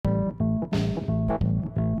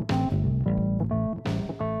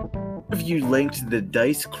Have you linked the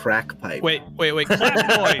dice crack pipe? Wait, clap boy.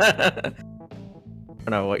 I don't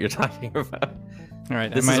know what you're talking about. All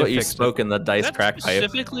right, This is what you spoke in the dice crack pipe.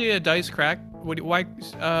 Specifically a dice crack.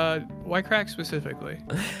 Why crack specifically?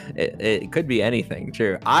 It could be anything.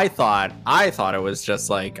 True. I thought it was just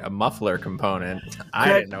like a muffler component.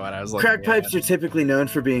 I didn't know what I was looking Crack at. pipes are typically known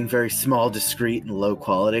for being very small, discreet, and low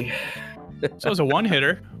quality. So it's a one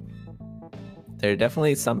hitter. They're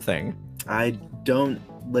definitely something. I don't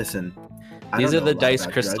listen. These I are don't the know a lot dice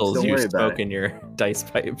about crystals drugs. Don't you worry about spoke it. in your dice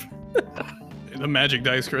pipe. The magic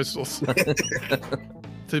dice crystals.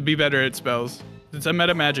 To be better at spells. It's a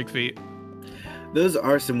meta magic feat. Those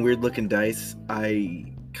are some weird looking dice. I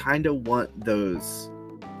kind of want those.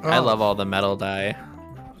 I love all the metal die.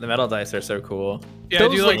 The metal dice are so cool. Yeah,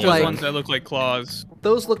 Those I do like look those like- ones that look like claws.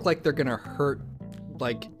 Those look like they're gonna hurt,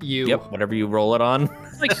 like you. Yep, whatever you roll it on.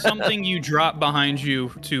 It's like something you drop behind you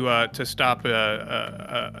to stop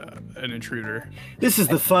an intruder. This is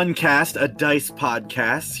the FUNCAST, a dice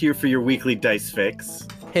podcast, here for your weekly dice fix.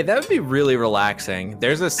 Hey, that would be really relaxing.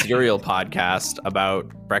 There's a cereal podcast about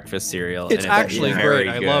breakfast cereal. It's and actually very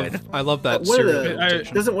great. good. I love that One of cereal. the,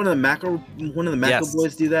 doesn't one of the Macro Yes.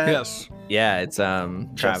 boys do that? Yes. Yeah, it's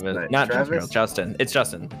Travis, not Travis? Justin. It's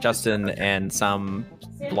Justin and some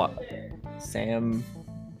Sam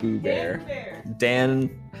Goober,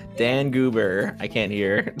 Dan Goober. I can't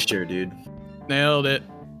hear. Sure, dude. Nailed it.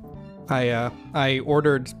 I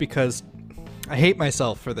ordered because I hate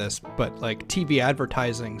myself for this, but like TV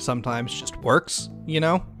advertising sometimes just works, you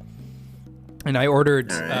know? And I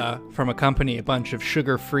ordered from a company a bunch of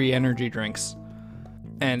sugar-free energy drinks.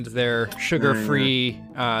 And they're sugar-free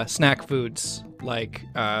snack foods like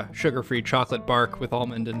sugar-free chocolate bark with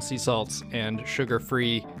almond and sea salts and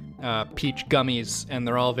sugar-free peach gummies, and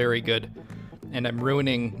they're all very good. And I'm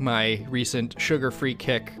ruining my recent sugar-free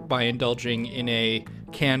kick by indulging in a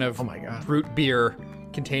can of root beer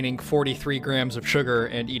containing 43 grams of sugar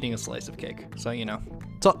and eating a slice of cake. So, you know,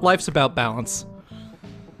 life's about balance.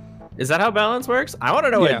 Is that how balance works? I want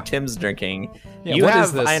to know Yeah. what Tim's drinking. Yeah, you what have,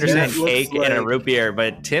 is this? I understand, Yeah, it cake looks and a like- root beer,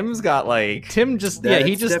 but Tim's got like... Tim just, That's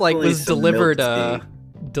he just like definitely was some delivered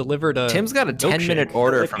milk tea. Tim's got a 10-minute milkshake.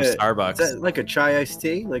 order Like from Is Starbucks. that like a chai iced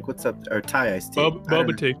tea? Like what's up? Or Thai iced tea? I don't Boba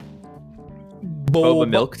know. tea. Boba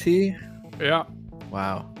milk tea? Yeah.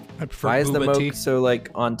 Wow. I prefer Why is the boba milk tea. so like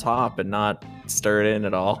on top and not stirred in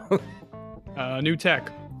at all? New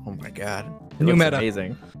tech. Oh my god. It New looks meta.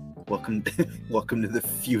 amazing. Welcome to the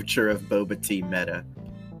future of boba tea meta.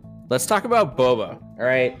 Let's talk about boba. All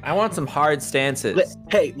right, I want some hard stances.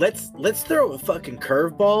 Hey, let's throw a fucking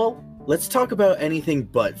curveball. Let's talk about anything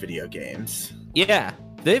but video games. Yeah,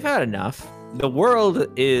 they've had enough. The world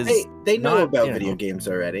is Hey, they know not, about you know, video games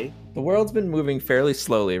already. The world's been moving fairly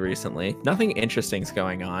slowly recently. Nothing interesting's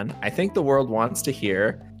going on. I think the world wants to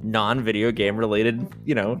hear non-video game related,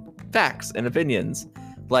 facts and opinions.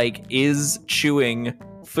 Like, is chewing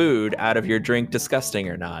food out of your drink disgusting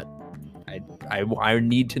or not? I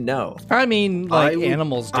need to know. I mean, like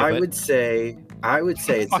animals do I it. would say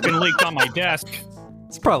it's Fucking leaked on my desk.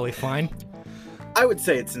 It's probably fine. I would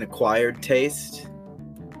say it's an acquired taste.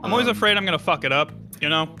 I'm always afraid I'm gonna fuck it up.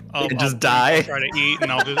 I'll just die. I'll try to eat,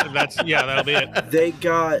 and I'll just that'll be it. They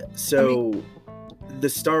got the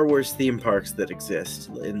Star Wars theme parks that exist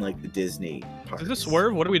in like the Disney parks. Is this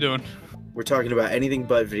Swerve? What are we doing? We're talking about anything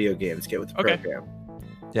but video games. Get with the Okay. program.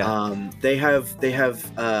 Yeah. They have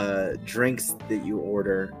drinks that you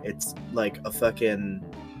order. It's like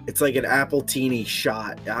it's like an apple teeny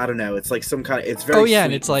shot. I don't know. It's like some kind of. It's very. Oh yeah,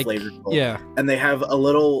 and sweet it's like flavorful. yeah. And they have a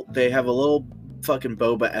little fucking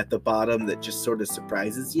boba at the bottom that just sort of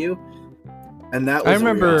surprises you. And that was I a real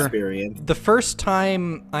remember experience. the first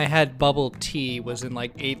time I had bubble tea was in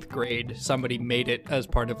like 8th grade. Somebody made it as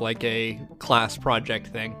part of like a class project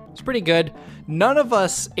thing. It's pretty good. None of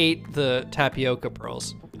us ate the tapioca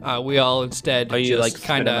pearls. We all instead You just like spit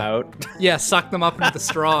kind them of out? sucked them up into the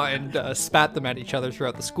straw and spat them at each other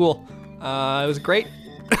throughout the school. It was great.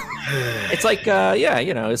 It's like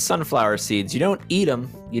it's sunflower seeds. You don't eat them.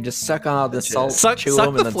 You just suck on all the salt, Suck chew the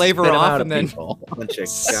them, and then flavor spit 'em off out and at then- people. Bunch of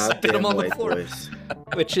Spit 'em goddamn on the white floor. boys.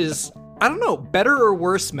 Which is, I don't know, better or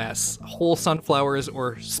worse mess, whole sunflowers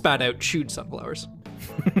or spat out chewed sunflowers.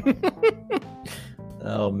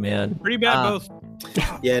 Oh man, Pretty bad both.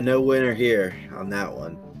 Yeah, no winner here on that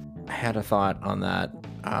one. I had a thought on that.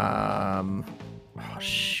 Oh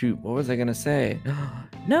shoot, what was I gonna say?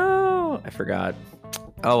 No, I forgot.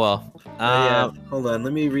 Oh well. Yeah, hold on.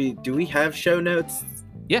 Let me read. Do we have show notes?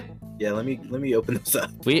 Yeah. Yeah. Let me open those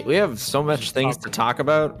up. We have so much things to talk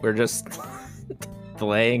about. We're just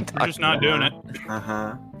delaying. We're just not doing it.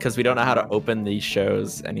 Uh-huh. Because we don't know how to open these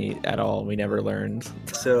shows at all. We never learned.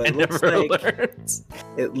 So it looks learned.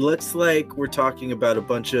 It looks like we're talking about a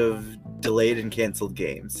bunch of delayed and canceled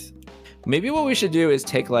games. Maybe what we should do is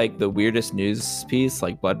take like the weirdest news piece,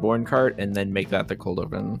 like Bloodborne cart, and then make that the cold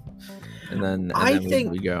open. And then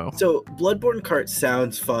we go. So Bloodborne cart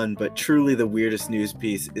sounds fun, but truly the weirdest news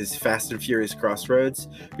piece is Fast and Furious Crossroads,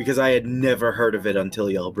 because I had never heard of it until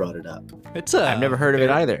y'all brought it up. I've never heard of it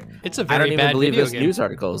either. It's a I don't very even bad believe video this game. news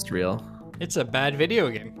article is real. It's a bad video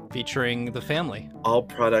game featuring the family. All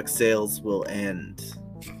product sales will end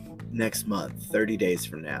next month, 30 days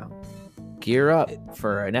from now. Gear up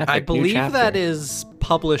for an epic I new believe chapter. that is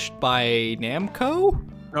published by Namco.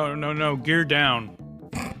 No, gear down.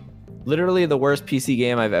 Literally the worst PC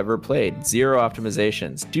game I've ever played. 0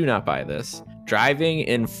 optimizations. Do not buy this. Driving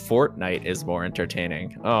in Fortnite is more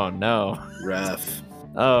entertaining. Oh no. Rough.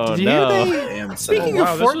 Oh Did you no. hear they- Damn Speaking son.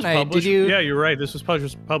 of this was Fortnite, published- did you- Yeah, you're right. This was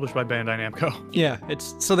published by Bandai Namco. Yeah,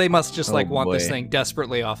 it's so they must just Oh, want this boy. thing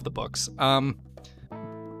desperately off the books.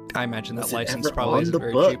 I imagine that Was it license ever probably on isn't the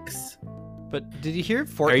very books? cheap. But did you hear Are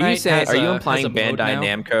Fortnite? you saying? Are you has implying a mode Bandai now?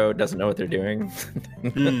 Namco doesn't know what they're doing?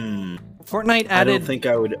 Fortnite I don't added think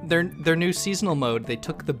I would. their new seasonal mode. They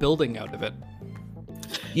took the building out of it.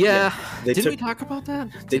 Yeah. They Did took we talk about that?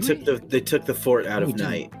 they Did took the fort out No, we of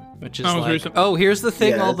didn't. night. Which is Oh, it was like, recent. oh, here's the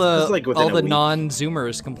thing. Yeah, all it's like within all a the week.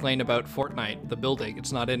 non-Zoomers complain about Fortnite, the building.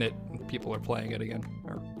 It's not in it. People are playing it again.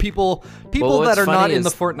 Or people Well, that what's are not funny in the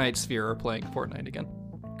is- Fortnite sphere are playing Fortnite again.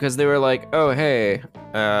 Because they were like, oh hey,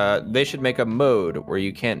 they should make a mode where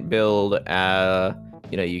you can't build.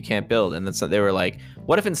 You can't build, and then so they were like,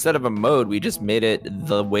 what if instead of a mode, we just made it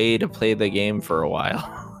the way to play the game for a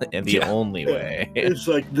while, and the only way. It's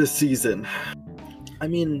like the season. I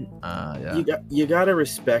mean, Yeah. you gotta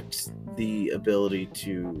respect the ability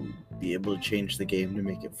to be able to change the game to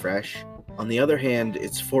make it fresh. On the other hand,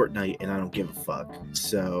 it's Fortnite, and I don't give a fuck.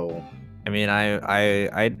 So I mean,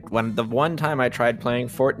 when the one time I tried playing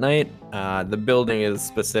Fortnite, the building is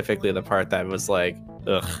specifically the part that was like,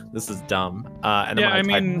 ugh, this is dumb. And then Yeah, when I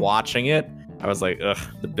tried mean- watching it, I was like, ugh,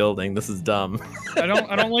 the building, this is dumb. I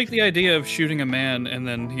don't like the idea of shooting a man and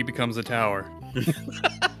then he becomes a tower.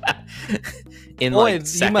 In Boy, like you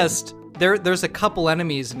seconds. must. There's a couple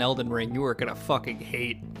enemies in Elden Ring you are gonna fucking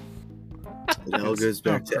hate. it all goes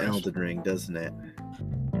back to Christ. Elden Ring, doesn't it?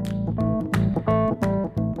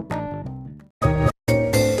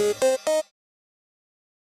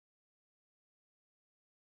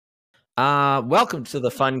 Welcome to the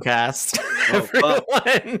FUNCAST, Oh, fuck.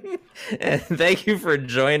 everyone. And thank you for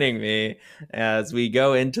joining me as we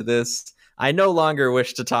go into this. I no longer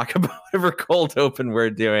wish to talk about whatever cold open we're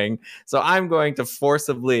doing, so I'm going to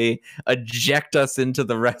forcibly eject us into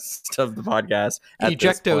the rest of the podcast. At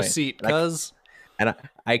this Ejecto point. seat, And I- cuz. And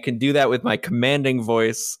I can do that with my commanding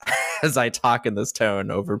voice as I talk in this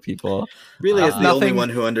tone over people. Really, is the only Nothing- one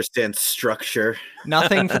who understands structure.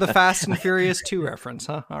 Nothing for the Fast and Furious 2 reference,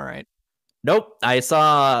 huh? All right. Nope. I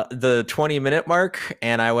saw the 20-minute mark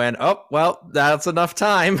and I went, oh, well, that's enough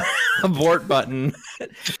time. Abort button.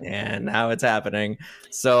 And now it's happening.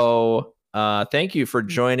 So thank you for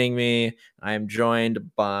joining me. I'm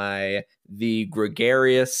joined by the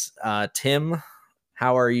gregarious Tim.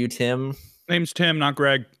 How are you, Tim? Name's Tim, not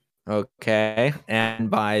Greg. Okay. And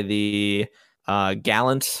by the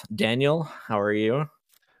gallant Daniel. How are you?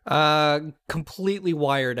 Completely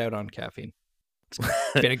wired out on caffeine. It's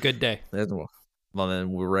been a good day. Well,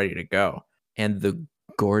 then we're ready to go. And the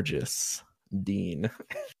gorgeous Dean.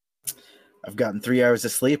 I've gotten 3 hours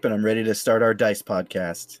of sleep, and I'm ready to start our dice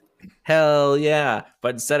podcast. Hell yeah.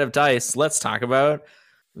 But instead of dice, let's talk about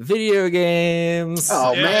video games.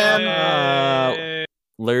 Oh, man. Yay!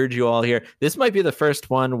 Lured you all here. This might be the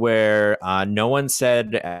first one where no one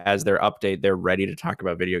said as their update they're ready to talk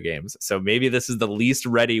about video games. So maybe this is the least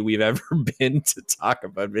ready we've ever been to talk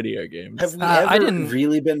about video games. Have we I ever didn't-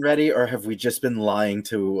 really been ready, or have we just been lying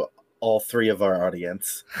to all three of our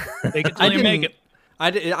audience? Take it I till you make didn't-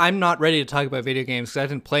 it. I'm not ready to talk about video games because I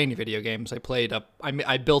didn't play any video games.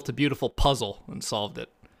 I built a beautiful puzzle and solved it.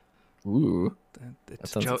 Ooh. It's a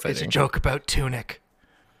sounds joke. It's a exciting. joke about Tunic.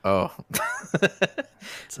 Oh.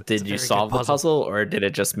 It's a Did very you good solve the puzzle or did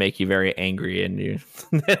it just make you very angry and you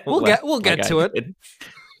We'll get to it. did?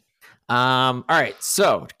 All right,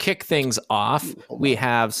 so to kick things off, we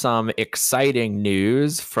have some exciting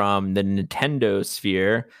news from the Nintendo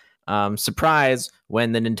sphere. Surprise,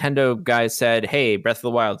 when the Nintendo guys said, hey, Breath of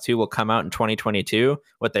the Wild 2 will come out in 2022,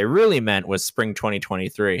 what they really meant was spring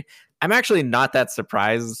 2023. I'm actually not that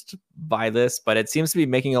surprised by this, but it seems to be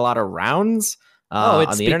making a lot of rounds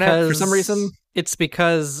on the internet for some reason. It's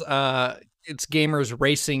because it's gamers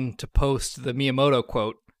racing to post the Miyamoto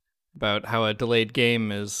quote about how a delayed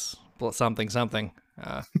game is something something.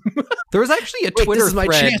 There was actually a Twitter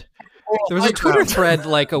thread. There was a Twitter thread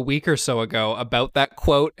like a week or so ago about that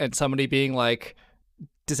quote, and somebody being like,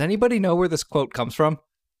 "Does anybody know where this quote comes from?"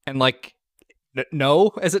 And like,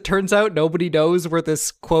 no, as it turns out, nobody knows where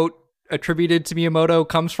this quote attributed to Miyamoto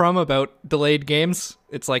comes from about delayed games.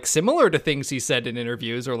 It's like similar to things he said in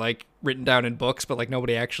interviews or like written down in books, but like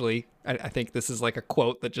nobody actually, I think this is like a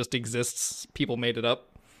quote that just exists. People made it up.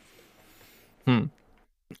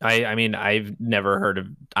 I mean, I've never heard of,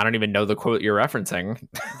 I don't even know the quote you're referencing.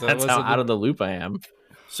 That's how out of the loop I am.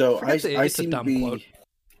 So I seem to be, quote.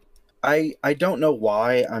 I don't know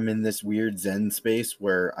why I'm in this weird Zen space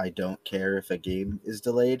where I don't care if a game is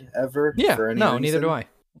delayed ever. Yeah, for any no, reason. neither do I.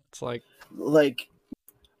 It's like,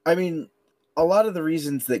 I mean, a lot of the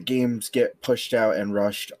reasons that games get pushed out and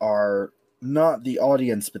rushed are not the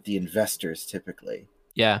audience, but the investors typically.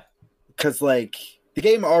 Yeah. Because, like, the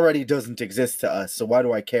game already doesn't exist to us, so why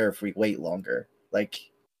do I care if we wait longer? Like,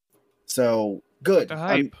 so, good. The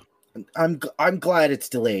hype. I'm glad it's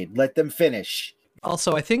delayed. Let them finish.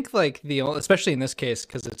 also, I think like especially in this case,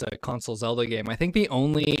 because it's a console Zelda game, I think the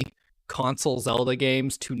only console Zelda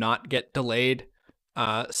games to not get delayed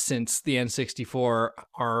since the N64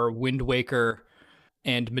 are Wind Waker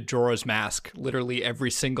and Majora's Mask. Literally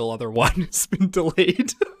every single other one has been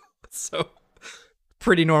delayed. So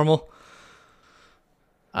pretty normal.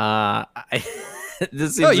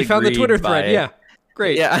 This seems you found the Twitter thread. Yeah,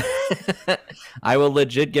 great. Yeah. I will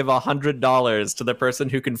legit give $100 to the person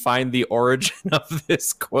who can find the origin of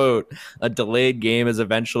this quote. A delayed game is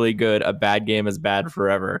eventually good. A bad game is bad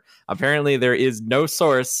forever. Apparently there is no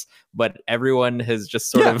source, but everyone has just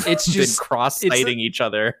sort of been cross-citing each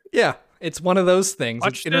other. Yeah, it's one of those things.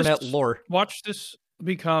 It's internet lore. Watch this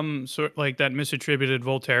become sort of like that misattributed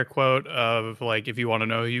Voltaire quote of like, if you want to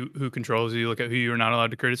know who controls you, look at who you're not allowed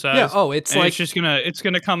to criticize. Yeah. Oh, it's and like it's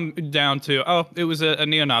gonna come down to, oh, it was a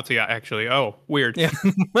neo-Nazi actually. Oh, weird. Yeah.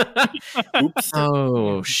 Oops.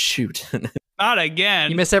 Oh shoot. Not again.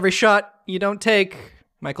 You miss every shot you don't take.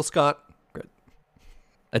 Michael Scott. Good.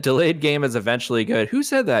 A delayed game is eventually good. Who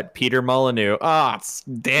said that? Peter Molyneux. Ah,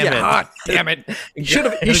 damn it. Damn it. He should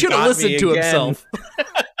have listened to himself.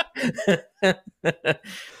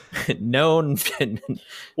 Known.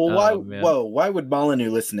 Well, why would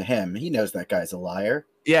Molyneux listen to him? He knows that guy's a liar.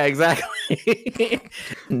 Yeah, exactly.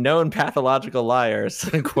 Known pathological liars.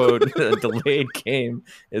 Quote, a delayed game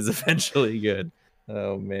is eventually good.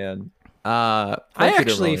 Oh, man. I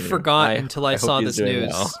actually forgot until I saw this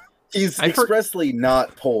news. Well. He's expressly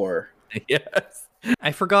not poor. Yes.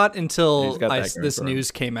 I forgot until this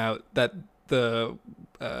news came out that the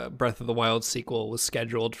Breath of the Wild sequel was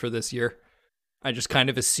scheduled for this year. I just kind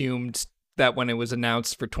of assumed that when it was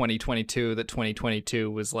announced for 2022, that 2022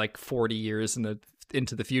 was like 40 years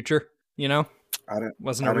into the future. You know,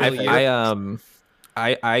 wasn't a real year.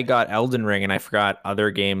 I got Elden Ring and I forgot other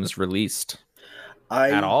games released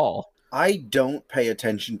at all. I don't pay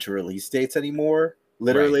attention to release dates anymore.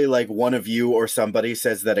 Literally, like one of you or somebody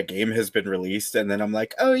says that a game has been released, and then I'm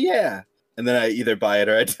like, oh yeah, and then I either buy it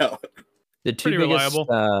or I don't. The two biggest,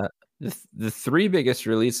 the three biggest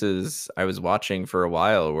releases I was watching for a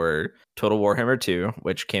while were Total Warhammer 2,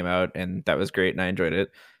 which came out, and that was great, and I enjoyed it.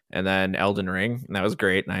 And then Elden Ring, and that was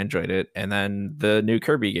great, and I enjoyed it. And then the new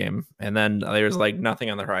Kirby game. And then there's like nothing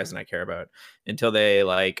on the horizon I care about until they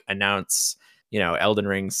like announce, Elden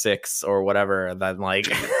Ring 6 or whatever. Then like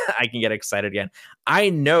I can get excited again. I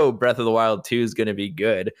know Breath of the Wild 2 is going to be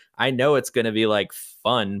good. I know it's going to be like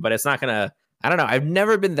fun, but it's not going to, I don't know. I've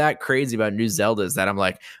never been that crazy about new Zeldas that I'm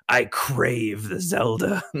like, I crave the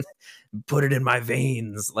Zelda. Put it in my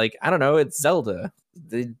veins. Like, I don't know. It's Zelda.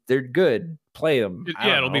 They're good. Play them.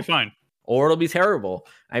 Yeah, it'll be fine. Or it'll be terrible.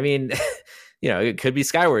 I mean, it could be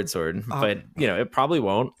Skyward Sword, but, it probably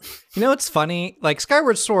won't. It's funny. Like,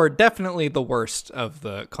 Skyward Sword, definitely the worst of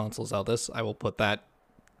the console Zeldas. I will put that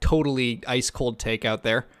totally ice-cold take out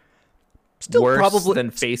there. Still worse probably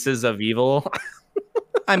than Faces of Evil.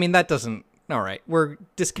 I mean, that doesn't... All right, we're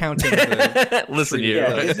discounting the... Listen,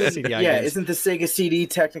 isn't the Sega CD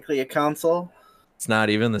technically a console? It's not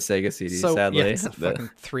even the Sega CD, sadly. Yeah, it's a fucking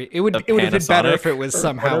 3. It would have been better if it was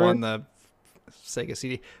somehow on the Sega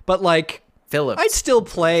CD. But like, Philips. I'd still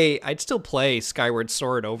play Skyward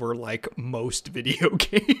Sword over like most video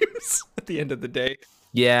games at the end of the day.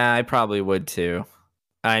 Yeah, I probably would too.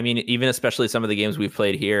 I mean, even especially some of the games we've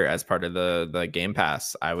played here as part of the Game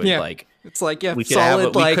Pass, I would like. It's like we could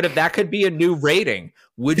solid. That could be a new rating.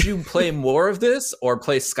 Would you play more of this or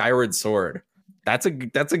play Skyward Sword? That's a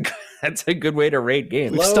good way to rate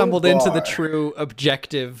games. We've stumbled into the true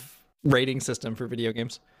objective rating system for video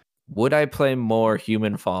games. Would I play more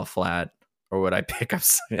Human Fall Flat, or would I pick up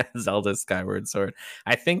Zelda Skyward Sword?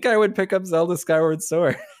 I think I would pick up Zelda Skyward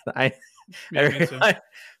Sword.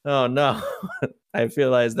 Oh no. I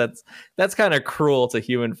realize that's kind of cruel to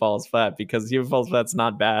Human Falls Flat, because Human Falls Flat's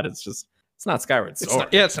not bad. It's not Skyward Sword.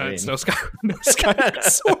 It's no Skyward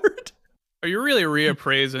Sword. Are you really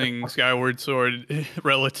reappraising Skyward Sword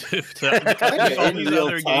relative to all these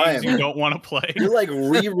other games you don't want to play? You're like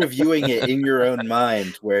re-reviewing it in your own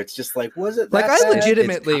mind, where it's just like, was it that like I bad?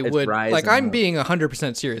 legitimately It's would like. I'm up. being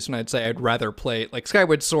 100% serious when I'd say I'd rather play like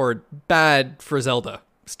Skyward Sword. Bad for Zelda.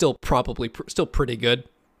 Still still pretty good in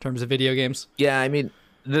terms of video games. Yeah, I mean,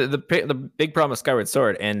 the big problem with Skyward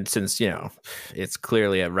Sword, and since it's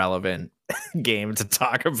clearly a relevant game to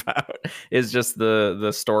talk about, is just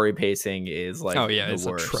the story pacing is like it's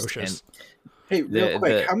worst. atrocious. Hey, real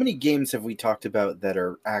quick, how many games have we talked about that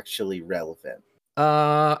are actually relevant?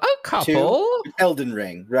 A couple. Two? Elden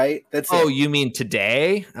Ring, right? That's Oh, it. you mean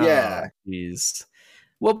today? Yeah. Jeez.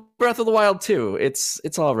 Well, Breath of the Wild 2, it's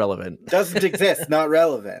all relevant. Doesn't exist, not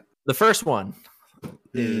relevant. The first one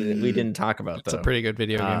we didn't talk about, It's though. a pretty good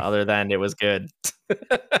video game. Other than it was good.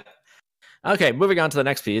 Okay, moving on to the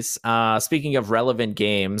next piece. Speaking of relevant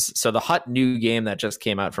games, so the hot new game that just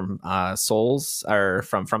came out from Souls, or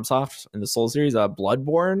from FromSoft in the Souls series,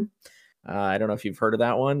 Bloodborne. I don't know if you've heard of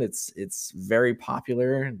that one. It's very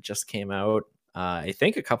popular. It just came out, I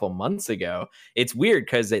think, a couple months ago. It's weird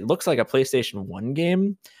because it looks like a PlayStation 1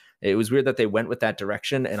 game. It was weird that they went with that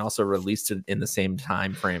direction and also released it in the same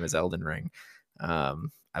time frame as Elden Ring.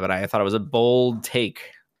 But I thought it was a bold take.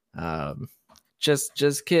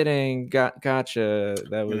 Just kidding. Gotcha.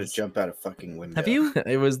 That I'm gonna was jump out a fucking window. Have you?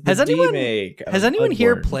 it was the Has anyone remake of Has anyone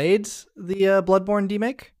here Bloodborne. played the Bloodborne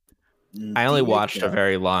remake? I only Demake, watched no. a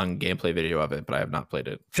very long gameplay video of it, but I have not played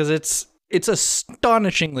it. Because it's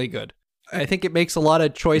astonishingly good. I think it makes a lot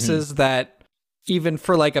of choices that even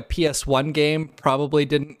for like a PS1 game probably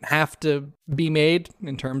didn't have to be made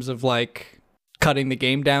in terms of like cutting the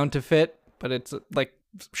game down to fit, but it's like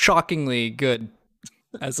shockingly good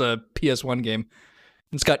as a PS1 game.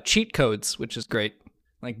 It's got cheat codes, which is great,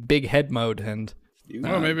 like big head mode, and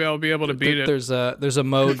Well, maybe I'll be able to beat it. there's a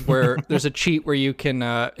mode where there's a cheat where you can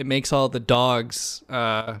it makes all the dogs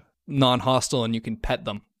non-hostile and you can pet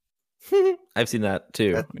them. I've seen that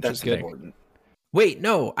too. That's is good. important. Wait,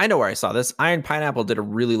 no, I know where I saw this. Iron Pineapple did a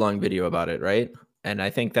really long video about it, right? And I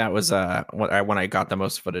think that was when I got the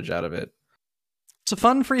most footage out of it. It's a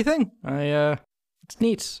fun free thing. It's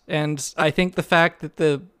neat, and I think the fact that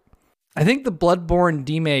the Bloodborne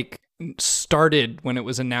remake started when it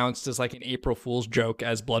was announced as like an April Fool's joke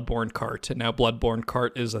as Bloodborne Kart, and now Bloodborne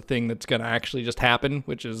Kart is a thing that's going to actually just happen,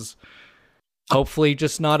 which is hopefully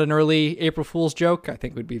just not an early April Fool's joke. I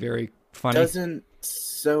think would be very funny. Doesn't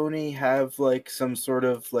Sony have like some sort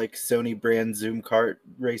of like Sony brand Zoom kart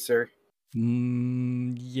racer?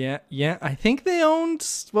 Yeah. I think they owned,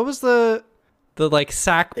 what was the like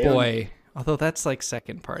Sackboy, although that's like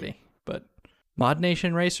second party, but Mod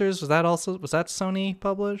Nation Racers, was that Sony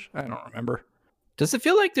published? I don't remember. Does it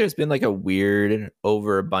feel like there's been like a weird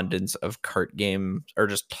overabundance of kart games, or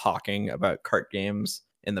just talking about kart games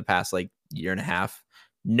in the past like year and a half?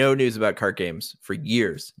 No news about kart games for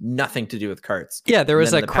years. Nothing to do with karts. Yeah, there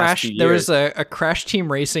was And then a in the past Crash. few There years- was a Crash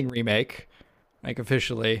Team Racing remake, like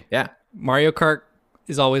officially. Yeah. Mario Kart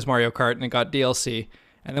is always Mario Kart, and it got DLC.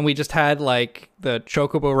 And then we just had like the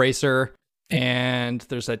Chocobo Racer, and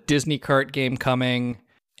there's a Disney kart game coming,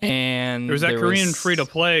 and There was that Korean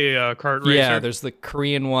free-to-play kart racer. Yeah, there's the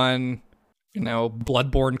Korean one.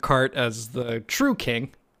 Bloodborne Kart as the true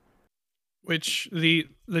king. Which the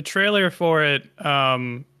trailer for it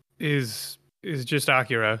is just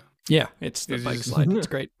Akira. Yeah, it's the It's bike just- slide. It's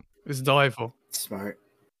great. It's delightful. Smart.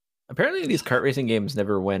 Apparently these kart racing games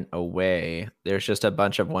never went away. There's just a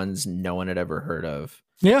bunch of ones no one had ever heard of.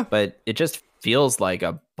 Yeah. But it just feels like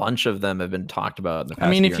a bunch of them have been talked about in the past I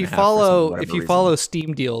mean, year if you and a half for some follow whatever reason. follow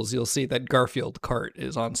Steam deals, you'll see that Garfield Kart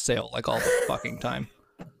is on sale like all the fucking time.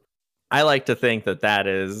 I like to think that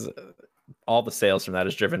is all the sales from that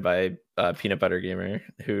is driven by Peanut Butter Gamer,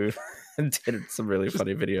 who did some really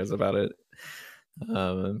funny videos about it.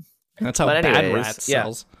 And that's how But Bad anyways, Rats yeah.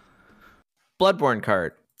 sells. Bloodborne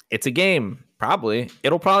Kart. It's a game. Probably.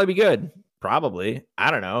 It'll probably be good. Probably.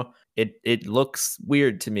 I don't know. It looks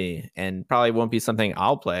weird to me and probably won't be something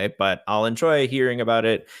I'll play, but I'll enjoy hearing about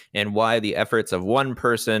it and why the efforts of one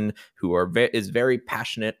person who is very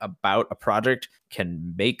passionate about a project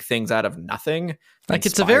can make things out of nothing. Like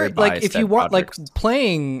it's a very inspired by like if said you want projects. like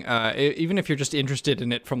playing even if you're just interested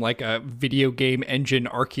in it from like a video game engine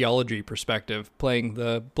archaeology perspective, playing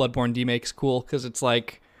the Bloodborne remake's cool because it's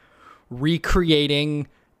like recreating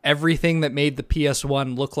everything that made the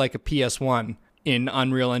PS1 look like a PS1 in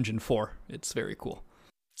Unreal Engine 4. It's very cool.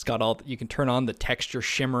 It's got all, you can turn on the texture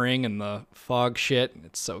shimmering and the fog shit.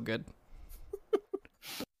 It's so good.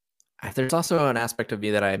 There's also an aspect of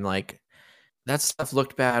me that I'm like, that stuff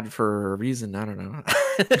looked bad for a reason. I don't know.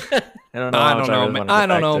 I don't know,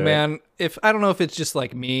 man. I don't know if it's just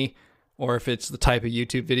like me or if it's the type of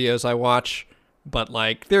YouTube videos I watch, but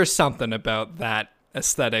like there's something about that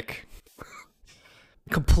aesthetic.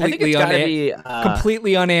 Completely on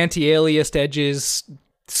anti-aliased edges,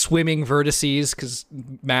 swimming vertices because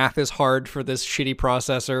math is hard for this shitty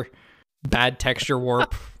processor. Bad texture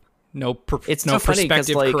warp. It's no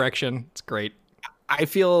perspective correction. It's great. I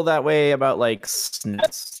feel that way about like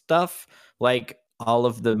SNES stuff, like all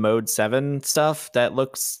of the Mode 7 stuff that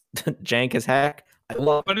looks jank as heck.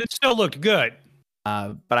 But it still looked good.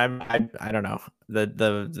 But I don't know.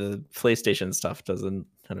 The PlayStation stuff doesn't.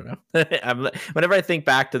 I don't know. Whenever I think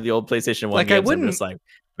back to the old PlayStation 1 games, I'm just like,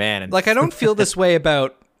 man. Like I don't feel this way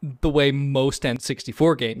about the way most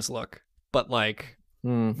N64 games look, but like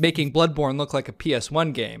making Bloodborne look like a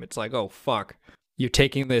PS1 game, it's like, oh fuck. You're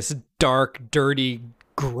taking this dark, dirty,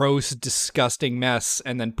 gross, disgusting mess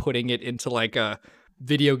and then putting it into like a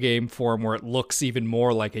video game form where it looks even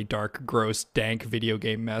more like a dark, gross, dank video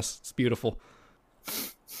game mess. It's beautiful.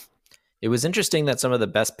 It was interesting that some of the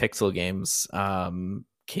best pixel games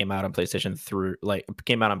came out on PlayStation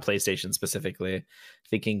came out on PlayStation specifically.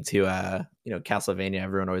 Thinking to Castlevania,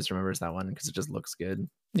 everyone always remembers that one because it just looks good.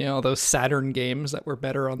 Yeah, all those Saturn games that were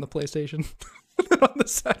better on the PlayStation than on the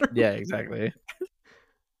Saturn. Yeah, exactly.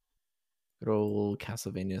 Good old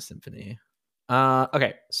Castlevania Symphony.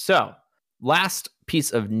 Okay, so last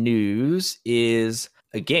piece of news is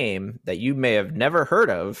a game that you may have never heard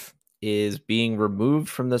of is being removed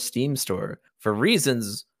from the Steam store for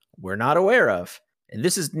reasons we're not aware of. And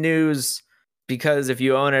this is news because if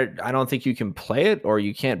you own it, I don't think you can play it or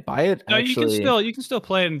you can't buy it. No, actually, you can still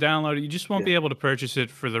play it and download it. You just won't be able to purchase it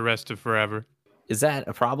for the rest of forever. Is that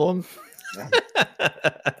a problem?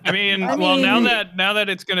 I mean, now that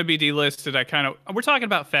it's going to be delisted, we're talking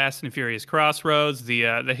about Fast and Furious Crossroads,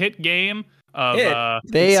 the hit game of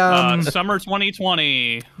summer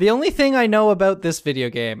 2020. The only thing I know about this video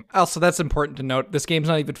game, also that's important to note, this game's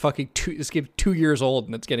not even this game's 2 years old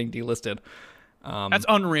and it's getting delisted. That's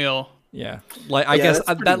unreal. Yeah, I guess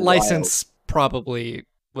that license probably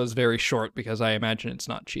was very short because I imagine it's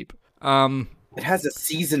not cheap. It has a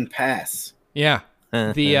season pass. Yeah.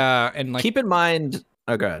 And like keep in mind,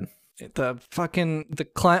 oh god, the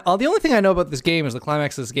only thing I know about this game is the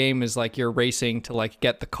climax of this game is like you're racing to like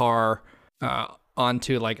get the car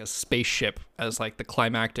onto like a spaceship as like the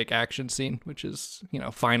climactic action scene, which is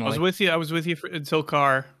finally. I was with you until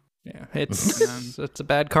car. Yeah, it's a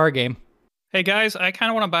bad car game. Hey guys, I kind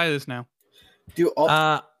of want to buy this now.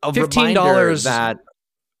 $15 that.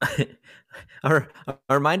 A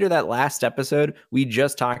reminder that last episode we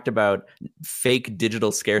just talked about fake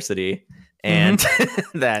digital scarcity and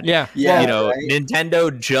that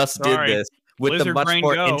Nintendo just did this with Blizzard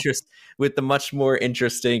the much more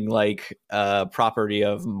interesting like property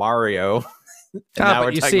of Mario.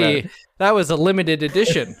 But you see, that was a limited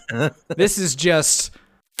edition. This is just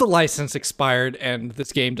the license expired and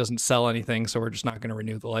this game doesn't sell anything, so we're just not going to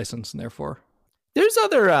renew the license, and therefore. There's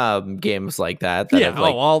other games like that have,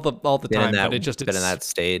 like, all the time, but it's been in that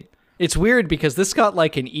state. It's weird because this got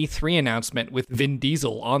like an E3 announcement with Vin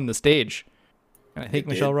Diesel on the stage, and I think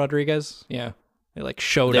Michelle Rodriguez, they like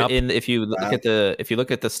showed up. If you look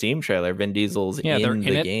at the Steam trailer, Vin Diesel's in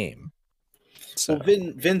the game. So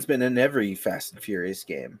Vin's been in every Fast and Furious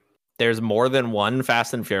game. There's more than one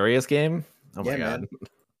Fast and Furious game. Oh my god!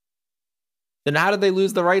 Then how did they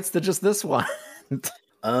lose the rights to just this one?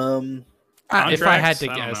 If I had to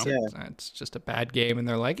guess, it's just a bad game, and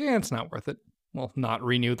they're like, it's not worth it. We'll not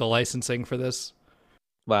renew the licensing for this.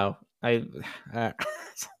 Wow. I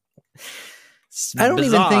don't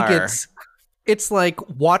even think it's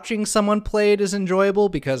like watching someone play it is enjoyable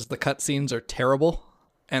because the cutscenes are terrible,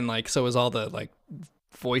 and like so is all the like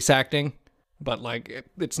voice acting, but like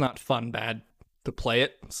it's not bad to play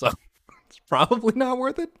it, so it's probably not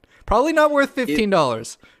worth it. Probably not worth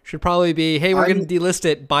 $15. Should probably be, hey, we're going to delist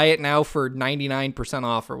it. Buy it now for 99%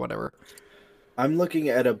 off or whatever. I'm looking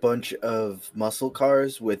at a bunch of muscle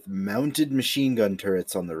cars with mounted machine gun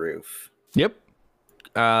turrets on the roof. Yep.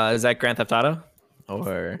 Is that Grand Theft Auto?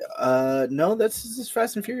 Or no, this is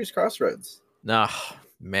Fast and Furious Crossroads. No,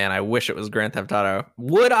 man, I wish it was Grand Theft Auto.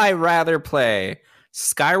 Would I rather play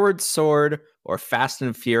Skyward Sword or Fast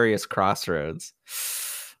and Furious Crossroads?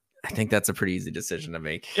 I think that's a pretty easy decision to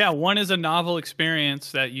make. Yeah, one is a novel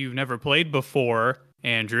experience that you've never played before,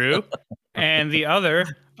 Andrew, and the other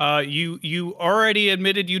you already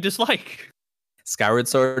admitted you dislike. Skyward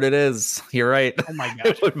Sword it is. You're right. Oh my I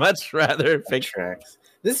gosh. would much rather pick Tracks.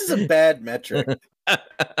 This is a bad metric.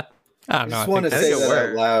 I just want to say that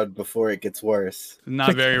out loud before it gets worse.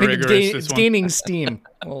 Not very rigorous. It's gaining steam.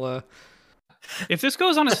 Well, if this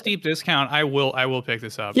goes on a steep discount, I will pick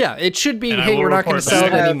this up. Yeah, it should be. Hey, we're not going to sell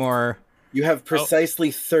it anymore. You have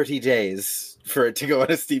precisely 30 days for it to go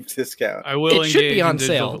on a steep discount. I will. It should be on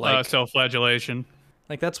sale. Like self-flagellation.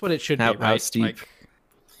 Like that's what it should be. Right? How steep? Like,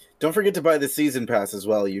 don't forget to buy the season pass as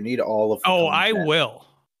well. You need all of. I will.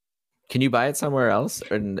 Can you buy it somewhere else?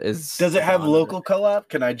 Does it have local co-op?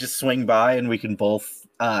 Can I just swing by and we can both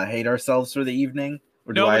hate ourselves for the evening?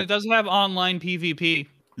 No, but it doesn't have online PvP.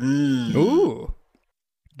 Ooh.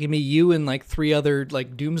 Give me you and like 3 other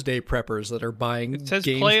like doomsday preppers that are buying games. It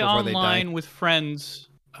says play online with friends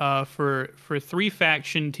for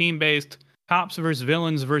 3-faction team-based cops versus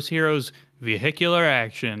villains versus heroes vehicular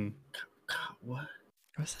action. What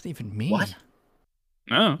does that even mean? What?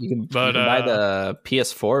 No, you can buy the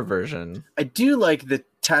PS4 version. I do like the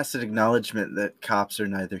tacit acknowledgement that cops are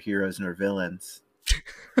neither heroes nor villains.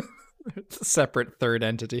 It's a separate third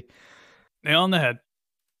entity. Nail on the head.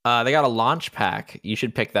 They got a launch pack. You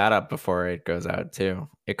should pick that up before it goes out too.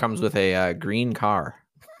 It comes with a green car.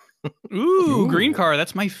 Ooh, green car.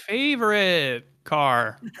 That's my favorite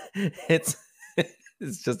car. It's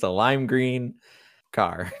just a lime green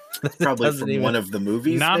car. Probably from one of the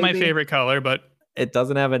movies. Not my favorite color, but it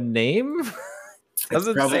doesn't have a name.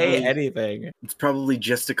 Doesn't say anything. It's probably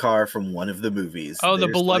just a car from one of the movies. Oh, the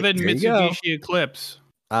beloved Mitsubishi Eclipse.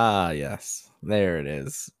 Ah, yes. There it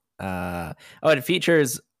is. It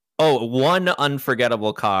features one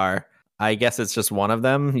unforgettable car. I guess it's just one of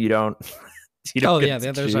them. You don't the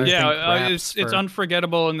others are. It's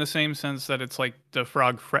unforgettable in the same sense that it's like the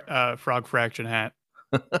frog fraction hat.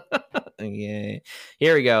 Yeah.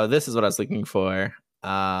 Here we go. This is what I was looking for.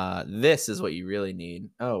 This is what you really need.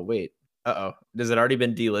 Oh wait. Has it already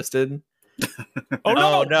been delisted?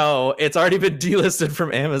 Oh no! It's already been delisted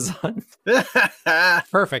from Amazon.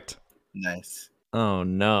 Perfect. Nice. Oh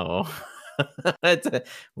no.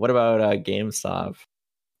 What about GameStop?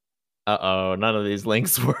 None of these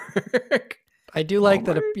links work. I do like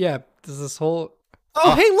that. There's this whole.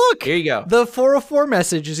 Oh, hey, look! Here you go. The 404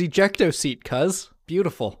 message is ejecto seat, cuz.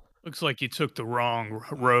 Beautiful. Looks like you took the wrong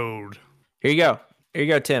road. Here you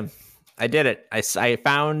go, Tim. I did it. I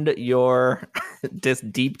found your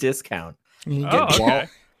deep discount. Okay.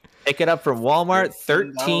 Pick it up from Walmart,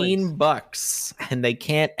 $13, and they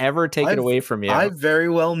can't ever take it away from you. I very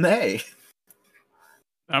well may.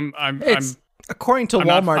 According to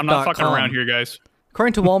Walmart.com. I'm not fucking around here, guys.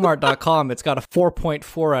 According to Walmart.com, it's got a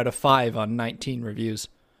 4.4 out of 5 on 19 reviews.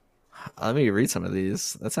 Let me read some of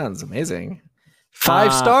these. That sounds amazing.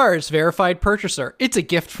 5 stars, verified purchaser. It's a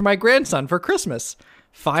gift for my grandson for Christmas.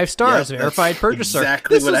 5 stars, verified purchaser.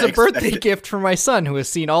 Exactly this was a birthday gift for my son who has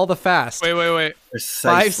seen all the Fast. Wait.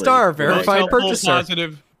 5-star, verified purchaser.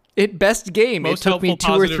 Positive. Best game. It took me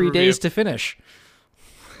 2 or 3 days to finish.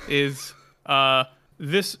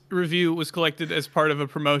 This review was collected as part of a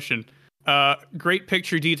promotion. Great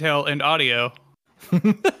picture detail and audio.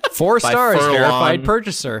 4 stars, verified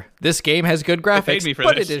purchaser. This game has good graphics,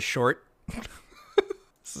 but it is short.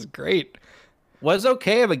 This is great. Was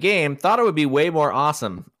okay of a game. Thought it would be way more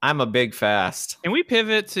awesome. I'm a big Fast. Can we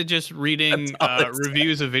pivot to just reading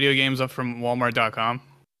reviews of video games up from Walmart.com?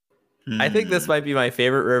 I think this might be my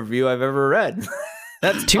favorite review I've ever read.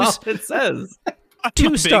 That's all it says.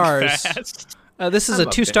 2 stars. This is a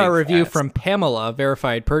 2-star review from Pamela,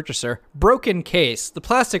 verified purchaser. Broken case. The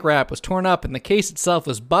plastic wrap was torn up and the case itself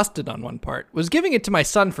was busted on one part. Was giving it to my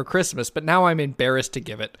son for Christmas, but now I'm embarrassed to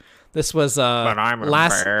give it. This was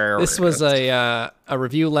This was a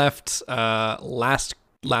review left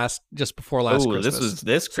just before last Christmas. This was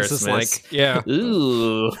this Christmas. This is yeah.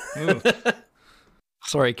 Ooh.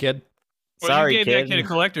 Sorry, kid. Sorry, you gave that kid a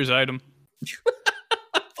collector's item.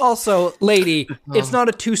 Also, lady, it's not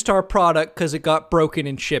a 2-star product because it got broken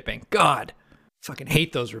in shipping. God, fucking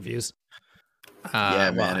hate those reviews.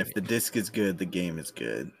 Man, if the disc is good, the game is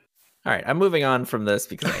good. All right, I'm moving on from this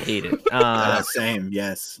because I hate it. Same,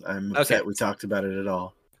 yes. I'm upset we talked about it at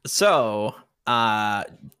all. So,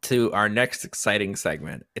 to our next exciting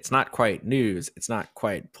segment. It's not quite news. It's not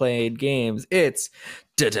quite played games. It's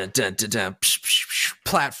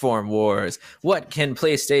platform wars. What can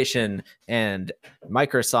PlayStation and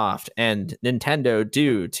Microsoft and Nintendo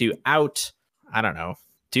do to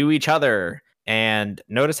do each other? And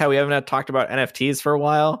notice how we haven't talked about NFTs for a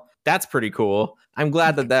while? That's pretty cool. I'm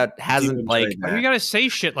glad that hasn't Why do you gotta say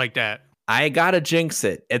shit like that? I gotta jinx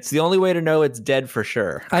it. It's the only way to know it's dead for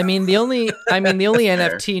sure. I mean, the only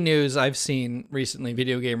NFT news I've seen recently,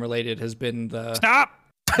 video game related, has been the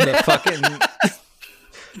fucking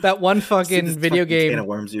that one fucking video game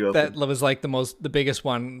that was like the biggest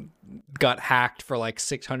one got hacked for like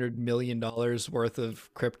 $600 million worth of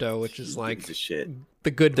crypto, which is like the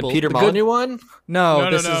Peter Molyneux one. No,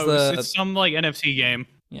 it's some like NFT game.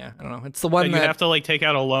 Yeah, I don't know. It's the one that you have to like take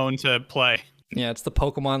out a loan to play. Yeah, it's the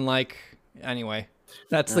Pokemon like. Anyway,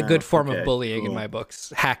 that's the good form of bullying in my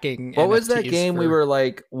books. Hacking. What NFTs was that game we were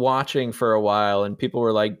like watching for a while, and people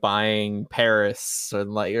were like buying Paris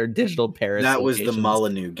and like or digital Paris? That was the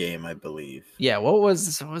Molyneux game, I believe. Yeah, what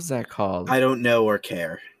was that called? I don't know or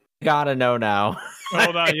care. Gotta know now.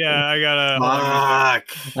 Hold on, yeah, I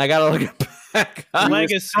gotta look it back.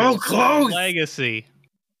 Legacy. So close. Legacy.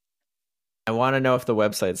 I want to know if the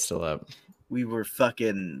website's still up. We were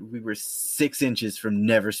 6 inches from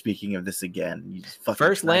never speaking of this again. You just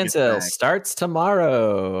First land sale starts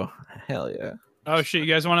tomorrow. Hell yeah. Oh shit, you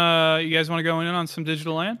guys wanna go in on some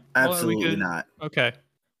digital land? Absolutely not. Okay.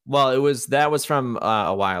 Well, that was from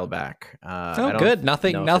a while back. Good.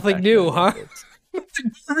 Nothing new, huh?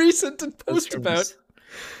 Nothing recent to post about.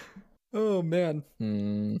 Oh man.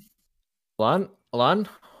 Alon?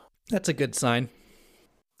 That's a good sign.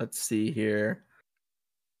 Let's see here.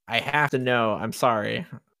 I have to know. I'm sorry.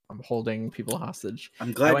 I'm holding people hostage.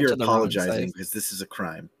 I'm glad you're apologizing because this is a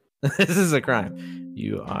crime. This is a crime.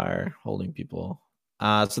 You are holding people.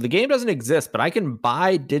 So the game doesn't exist, but I can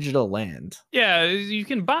buy digital land. Yeah, you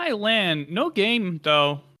can buy land. No game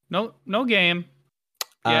though. No game.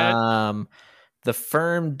 Yeah. The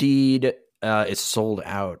firm deed is sold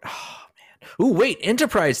out. Oh man. Ooh, wait,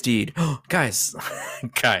 enterprise deed. guys,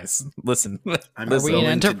 listen. Are we in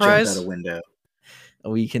enterprise? Out a window.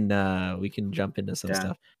 We can jump into some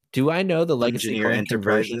stuff. Do I know the legacy coin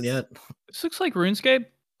conversion yet? This looks like RuneScape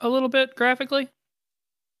a little bit graphically.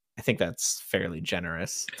 I think that's fairly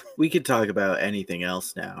generous. We could talk about anything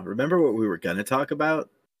else now. Remember what we were gonna talk about?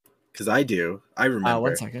 Because I do. I remember.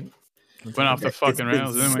 1 second. Went off the fucking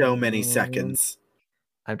rails. So many seconds.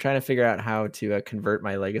 I'm trying to figure out how to convert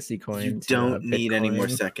my legacy coin. You don't need any more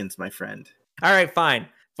seconds, my friend. All right, fine.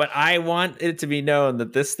 But I want it to be known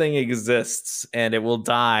that this thing exists and it will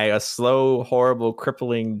die a slow, horrible,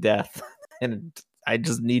 crippling death. And I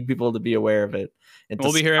just need people to be aware of it. And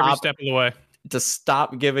we'll be here every step of the way. To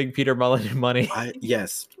stop giving Peter Molyneux money.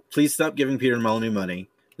 Yes, please stop giving Peter Molyneux money.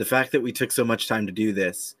 The fact that we took so much time to do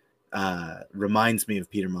this reminds me of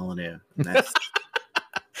Peter Molyneux.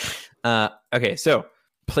 Okay, so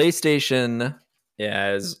PlayStation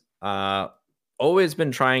has always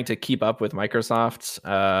been trying to keep up with Microsoft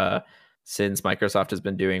since Microsoft has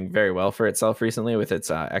been doing very well for itself recently with its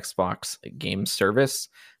Xbox game service.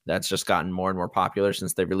 That's just gotten more and more popular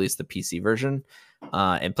since they released the PC version.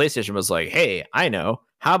 And PlayStation was like, hey, I know.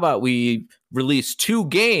 How about we release 2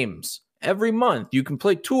 games every month? You can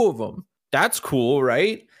play 2 of them. That's cool,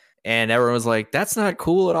 right? And everyone was like, that's not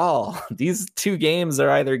cool at all. These 2 games are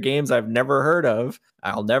either games I've never heard of,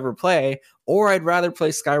 I'll never play, or I'd rather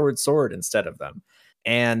play Skyward Sword instead of them.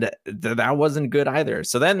 And that wasn't good either.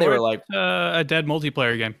 So then they were like... a dead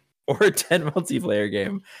multiplayer game. Or a dead multiplayer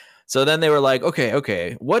game. So then they were like,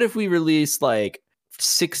 okay, what if we release like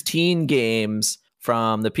 16 games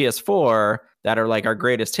from the PS4 that are like our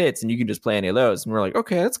greatest hits and you can just play any of those? And we're like,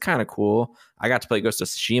 okay, that's kind of cool. I got to play Ghost of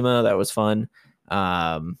Tsushima. That was fun.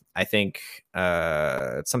 I think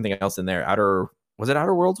something else in there. Outer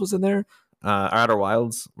Worlds was in there? Outer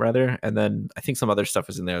Wilds, rather. And then I think some other stuff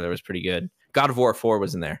was in there that was pretty good. God of War 4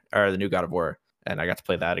 was in there, or the new God of War. And I got to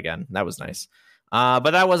play that again. That was nice.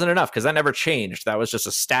 But that wasn't enough because that never changed. That was just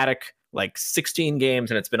a static, like 16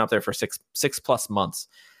 games, and it's been up there for six plus months.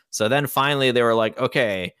 So then finally they were like,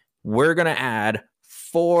 okay, we're going to add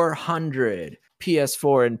 400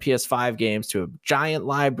 PS4 and PS5 games to a giant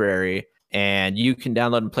library, and you can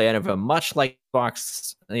download and play any of them, much like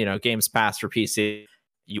Xbox, Games Pass for PC.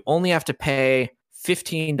 You only have to pay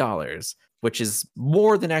 $15, which is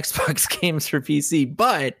more than Xbox games for PC,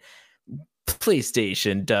 but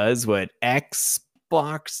PlayStation does what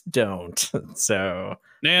Xbox don't. So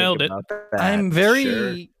nailed it. I'm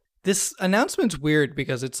very This announcement's weird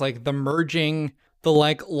because it's like the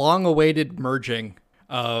long-awaited merging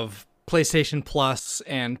of PlayStation Plus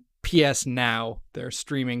and PS Now, their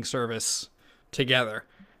streaming service, together.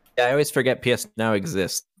 Yeah, I always forget PS Now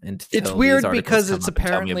exists. It's weird because it's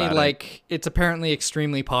apparently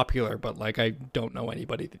extremely popular, but like I don't know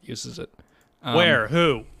anybody that uses it. Where?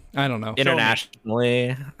 Who? I don't know.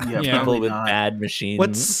 Internationally, people with bad machines.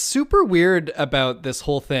 What's super weird about this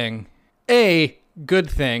whole thing, good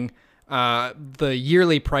thing, the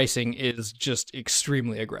yearly pricing is just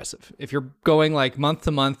extremely aggressive. If you're going like month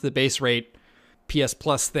to month, the base rate PS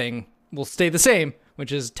Plus thing will stay the same,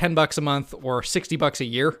 which is $10 a month or $60 a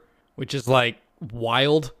year, which is like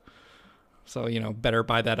wild. So, better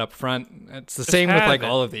buy that up front. It's the same with like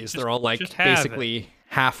all of these. They're all like basically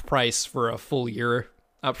half price for a full year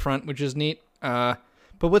up front, which is neat. But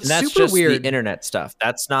what's that's super just weird, the internet stuff.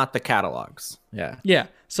 That's not the catalogs. Yeah. Yeah.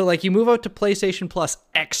 So like you move out to PlayStation Plus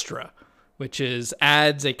Extra, which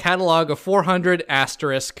adds a catalog of 400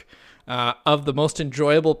 asterisk of the most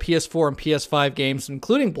enjoyable PS4 and PS5 games,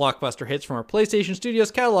 including blockbuster hits from our PlayStation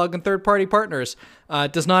Studios catalog and third-party partners.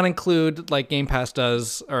 Does not include, like Game Pass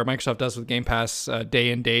does, or Microsoft does with Game Pass,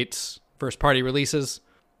 day and dates, first-party releases.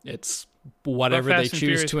 It's whatever they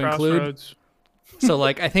choose to include. So,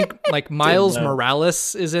 like, I think, like, Miles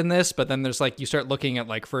Morales is in this, but then there's, like, you start looking at,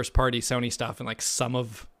 like, first-party Sony stuff, and, like, some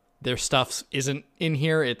of their stuff isn't in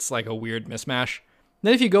here. It's, like, a weird mismatch.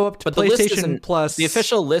 Then if you go up to PlayStation Plus... The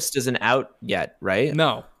official list isn't out yet, right?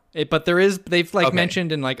 No. But there is... They've, like,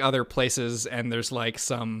 mentioned in, like, other places, and there's, like,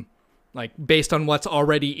 some... Like, based on what's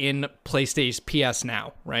already in PlayStation PS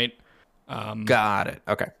Now, right? Got it.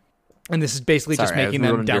 Okay. And this is basically just making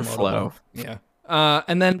them downloadable. Yeah.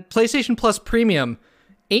 And then PlayStation Plus Premium,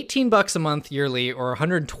 $18 a month yearly, or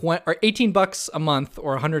 $18 a month,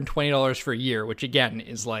 or $120 for a year, which again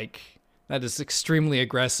is like, that is extremely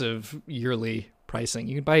aggressive yearly pricing.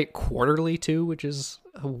 You can buy it quarterly too, which is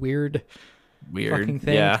a weird fucking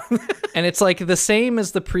thing. Yeah. And it's like the same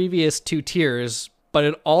as the previous two tiers, but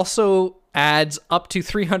it also adds up to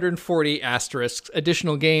 340 asterisks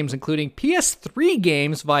additional games, including PS3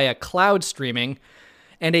 games via cloud streaming,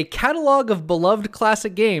 and a catalog of beloved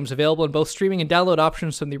classic games available in both streaming and download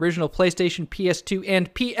options from the original PlayStation, PS2,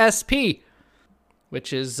 and PSP,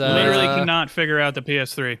 which is... literally cannot figure out the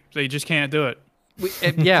PS3. They just can't do it.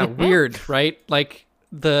 Yeah, weird, right? Like,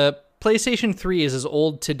 the PlayStation 3 is as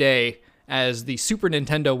old today as the Super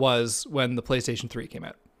Nintendo was when the PlayStation 3 came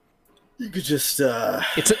out. You could just...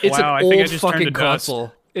 It's an old fucking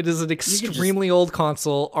console. It is an extremely old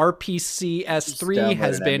console. RPC S3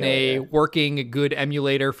 has been a working good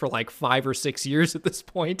emulator for like 5 or 6 years at this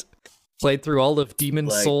point. Played through all of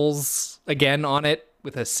Demon's Souls again on it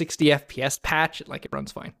with a 60 FPS patch. It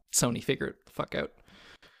runs fine. Sony, figure it the fuck out.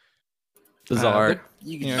 Bizarre.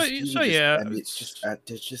 It's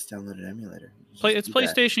just download an emulator. It's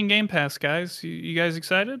PlayStation Game Pass, guys. You guys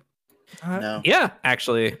excited? No. Yeah,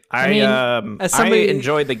 actually, I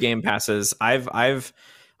enjoy the Game Passes.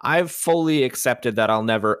 I've fully accepted that I'll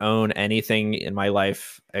never own anything in my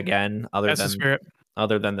life again other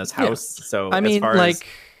than this house. Yeah. So I mean, as far as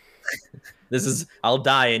this is, I'll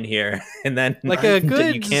die in here, and then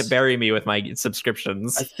you can't bury me with my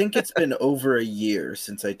subscriptions. I think it's been over a year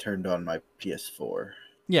since I turned on my PS4.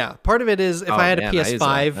 Yeah, part of it is if I had a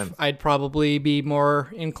PS5, I'd probably be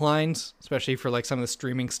more inclined, especially for like some of the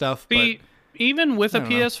streaming stuff. But even with a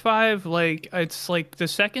PS5, like it's like the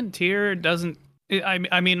second tier doesn't. I'm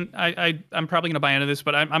probably gonna buy into this,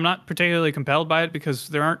 but I'm not particularly compelled by it because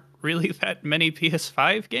there aren't really that many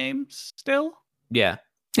PS5 games still. Yeah,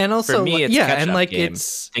 and also for me, it's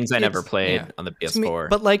it's things I never played on the PS4.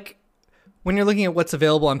 But like when you're looking at what's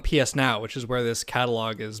available on PS Now, which is where this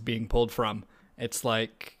catalog is being pulled from. It's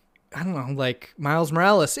like, I don't know, like Miles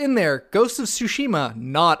Morales in there, Ghost of Tsushima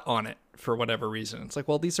not on it for whatever reason. It's like,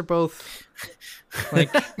 well, these are both like,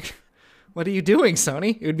 what are you doing,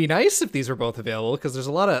 Sony? It would be nice if these were both available because there's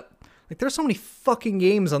a lot of, like, there's so many fucking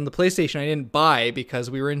games on the PlayStation I didn't buy because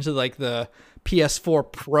we were into like the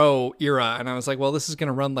PS4 Pro era. And I was like, well, this is going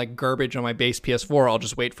to run like garbage on my base PS4. I'll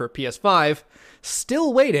just wait for a PS5.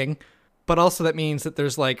 Still waiting. But also that means that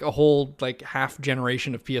there's like a whole like half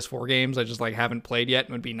generation of PS4 games I just like haven't played yet.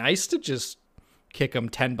 And it would be nice to just kick them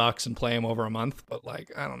 $10 and play them over a month. But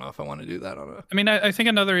like, I don't know if I want to do that on a... I mean, I think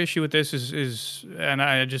another issue with this is and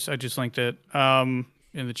I just linked it in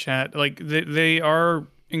the chat. Like they are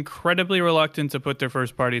incredibly reluctant to put their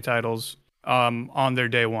first party titles on their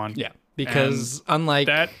day one. Yeah. Because unlike...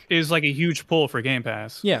 That is like a huge pull for Game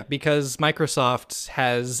Pass. Yeah, because Microsoft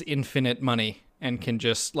has infinite money. And can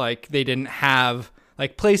just like they didn't have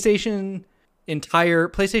like PlayStation's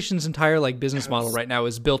entire like business model right now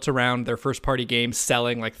is built around their first party games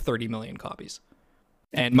selling like 30 million copies.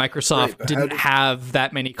 And Microsoft didn't have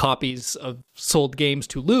that many copies of sold games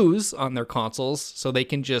to lose on their consoles, so they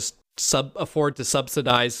can just afford to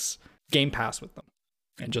subsidize Game Pass with them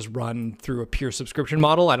and just run through a pure subscription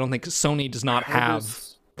model. I don't think Sony does not have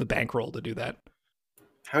the bankroll to do that.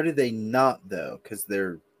 How do they not though? Because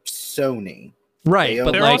they're Sony. Right,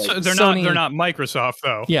 but they're not Microsoft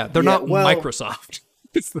though. Yeah, they're not Microsoft.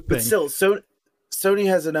 It's the thing. But still, Sony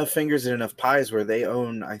has enough fingers and enough pies where they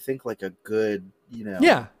own, I think, like a good,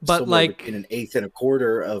 yeah, but like in an eighth and a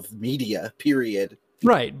quarter of media. Period.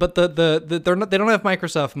 Right, but they don't have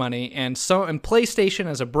Microsoft money, and PlayStation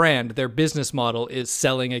as a brand, their business model is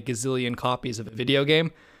selling a gazillion copies of a video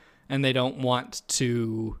game, and they don't want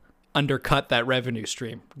to undercut that revenue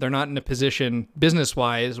stream. They're not in a position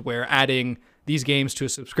business-wise where adding these games to a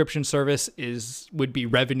subscription service would be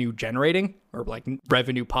revenue generating or like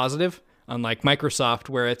revenue positive, unlike Microsoft,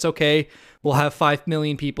 where it's okay, we'll have 5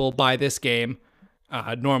 million people buy this game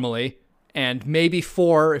normally, and maybe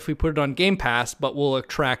 4 if we put it on Game Pass, but we'll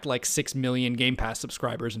attract like 6 million Game Pass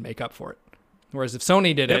subscribers and make up for it. Whereas if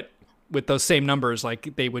Sony did it with those same numbers,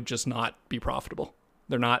 like they would just not be profitable.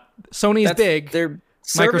 They're not. Sony's big.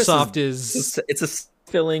 Microsoft is. It's a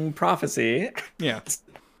filling prophecy. Yeah.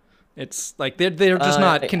 It's like they're just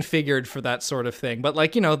not configured for that sort of thing. But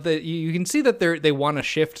like, you can see that they want to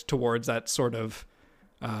shift towards that sort of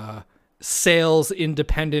sales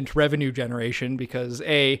independent revenue generation, because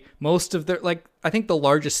most of their, like, I think the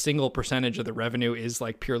largest single percentage of the revenue is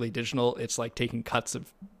like purely digital. It's like taking cuts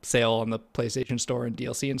of sale on the PlayStation Store and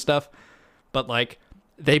DLC and stuff. But like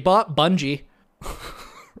they bought Bungie,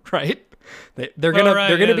 right? They're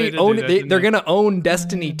gonna own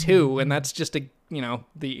Destiny 2, and that's just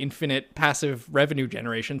the infinite passive revenue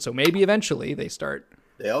generation. So maybe eventually they start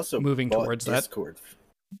moving towards Discord.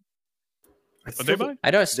 What they buy?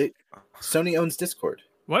 Sony owns Discord.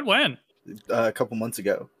 What? When? A couple months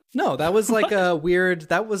ago. No, that was like a weird.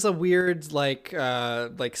 That was a weird like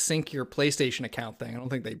sync your PlayStation account thing. I don't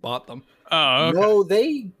think they bought them. Oh,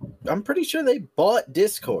 okay. No, I'm pretty sure they bought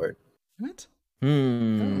Discord. What? I don't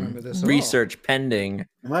remember this at Research pending.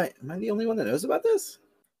 Am I the only one that knows about this?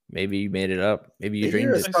 Maybe you made it up. Maybe you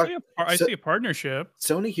dreamed it. I see a partnership.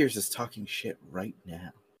 Sony hears us talking shit right now.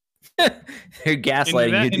 They're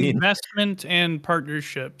gaslighting you. Investment and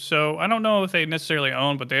partnership. So I don't know if they necessarily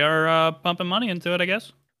own, but they are pumping money into it, I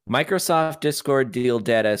guess. Microsoft Discord deal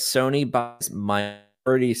data. Sony buys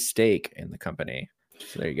minority stake in the company.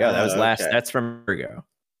 So there you go. That was last. Okay. That's from Virgo.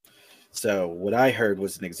 So what I heard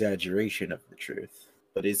was an exaggeration of the truth,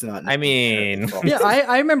 but it's not. I mean, yeah,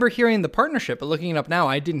 I remember hearing the partnership, but looking it up now,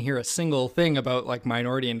 I didn't hear a single thing about like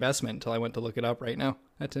minority investment until I went to look it up right now.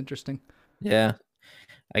 That's interesting. Yeah.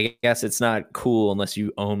 I guess it's not cool unless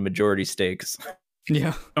you own majority stakes.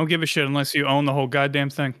 Yeah. Don't give a shit unless you own the whole goddamn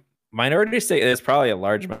thing. Minority stake is probably a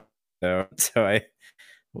large amount, though. So I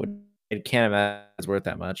can't imagine it's worth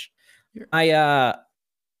that much.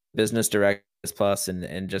 Business direct plus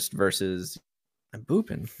and just versus I'm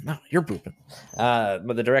booping. No, you're booping.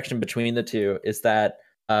 But the direction between the two is that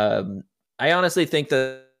I honestly think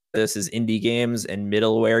that this is indie games and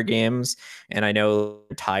middleware games, and I know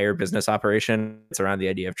entire business operation. It's around the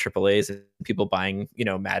idea of AAAs and people buying,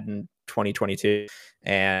 Madden 2022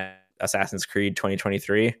 and Assassin's Creed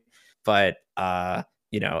 2023. But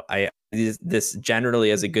this generally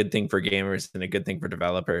is a good thing for gamers and a good thing for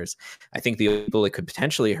developers. I think the people it could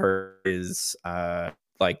potentially hurt is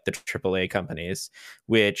like the AAA companies,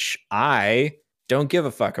 which I don't give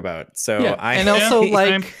a fuck about. So yeah. And also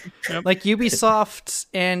like Ubisoft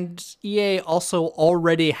and EA also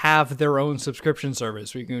already have their own subscription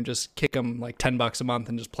service where you can just kick them like $10 a month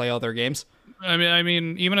and just play all their games. I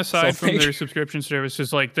mean, even aside from their subscription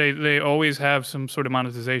services, like they always have some sort of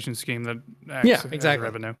monetization scheme that acts as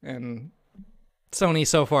revenue. And Sony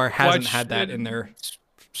so far hasn't had that in their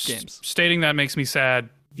games. Stating that makes me sad.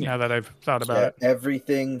 Now that I've thought about it,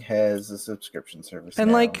 everything has a subscription service.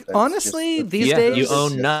 And like honestly, these days you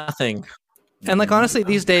own nothing. And like honestly,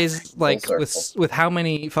 these days, like with how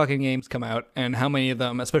many fucking games come out and how many of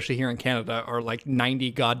them, especially here in Canada, are like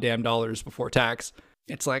 $90 goddamn before tax.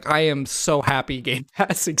 It's like I am so happy Game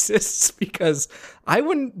Pass exists because I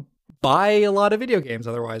wouldn't buy a lot of video games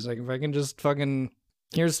otherwise. Like if I can just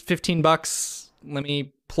here's $15, let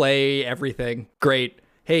me play everything. Great.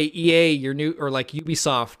 Hey, EA, you're new, or like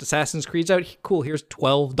Ubisoft, Assassin's Creed's out. Cool, here's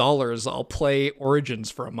 $12. I'll play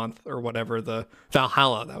Origins for a month or whatever. The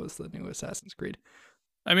Valhalla, that was the new Assassin's Creed.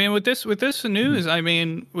 I mean, with this news, I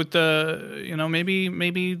mean, with the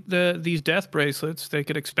maybe these death bracelets, they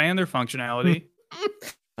could expand their functionality.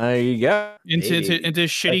 There you go. Into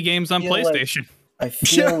shitty games on PlayStation. I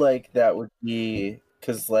feel like that would be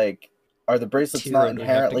because like, are the bracelets not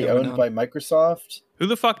inherently owned by Microsoft? Who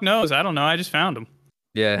the fuck knows? I don't know. I just found them.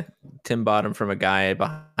 Yeah, Tim bought him from a guy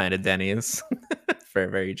behind a Denny's.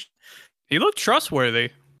 Very. He looked trustworthy.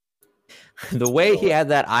 The way he had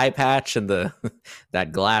that eye patch and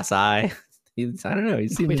that glass eye, I don't know.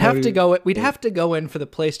 We'd have to go in for the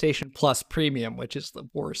PlayStation Plus Premium, which is the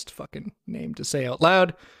worst fucking name to say out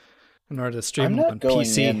loud, in order to stream on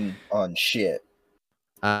PC. In on shit.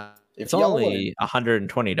 It's only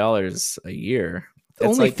 $120 a year.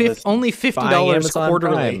 It's only $50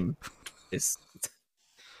 quarterly. It's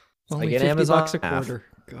only like $50 a quarter.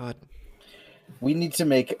 God. We need to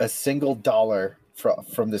make a single dollar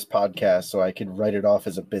from this podcast so I can write it off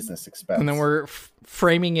as a business expense. And then we're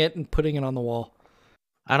framing it and putting it on the wall.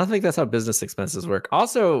 I don't think that's how business expenses work.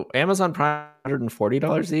 Also, Amazon Prime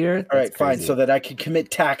 $140 a year. All right, fine. So that I can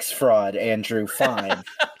commit tax fraud, Andrew. Fine.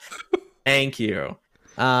 Thank you.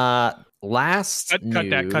 Last news.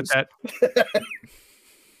 Cut that.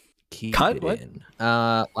 Cut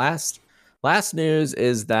what? Last news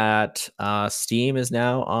is that Steam is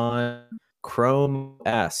now on Chrome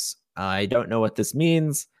OS. I don't know what this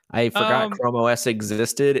means. I forgot Chrome OS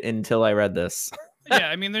existed until I read this. Yeah,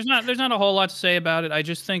 I mean, there's not a whole lot to say about it. I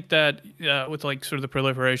just think that with like sort of the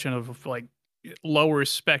proliferation of like lower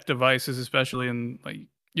spec devices, especially in like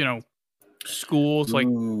schools, like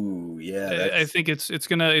I think it's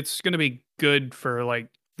gonna be good for like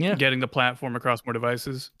getting the platform across more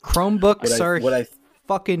devices. Chromebooks are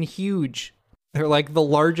fucking huge. They're like the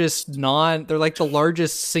largest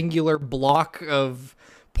singular block of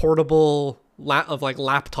portable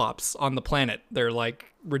laptops on the planet. They're like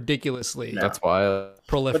ridiculy that's why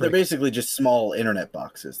prolific. But they're basically just small internet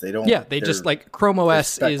boxes. They don't just like Chrome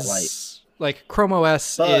OS is like Chrome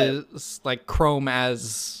OS is like Chrome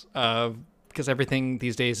as because everything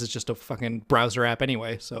these days is just a fucking browser app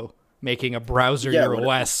anyway, so making a browser your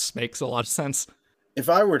OS makes a lot of sense. If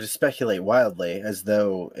I were to speculate wildly, as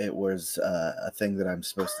though it was a thing that I'm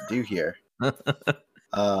supposed to do here,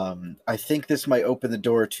 I think this might open the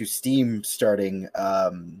door to Steam starting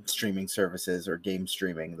streaming services or game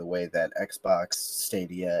streaming the way that Xbox,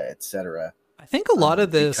 Stadia, etc. I think a lot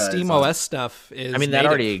of the Steam OS stuff is. I mean, that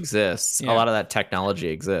already exists. Yeah. A lot of that technology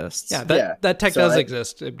exists. Yeah, that tech does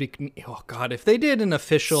exist. Oh God, if they did an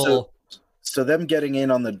official. So them getting in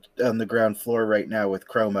on the ground floor right now with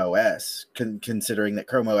Chrome OS, considering that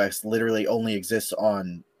Chrome OS literally only exists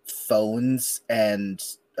on phones and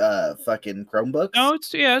fucking Chromebooks. No,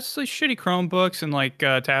 it's like shitty Chromebooks and like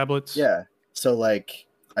tablets. Yeah. So like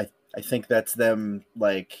I think that's them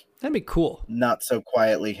like that'd be cool. Not so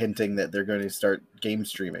quietly hinting that they're going to start game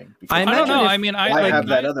streaming. I don't know. I mean, I have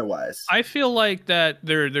that otherwise. I feel like that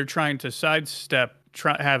they're trying to sidestep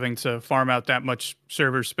having to farm out that much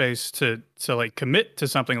server space to like commit to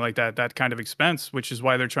something like that kind of expense, which is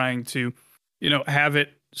why they're trying to, have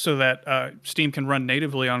it so that Steam can run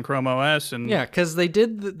natively on Chrome OS. And because they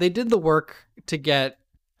did the work to get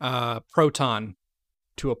Proton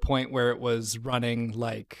to a point where it was running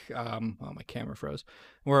like my camera froze,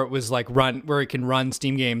 where it was like where it can run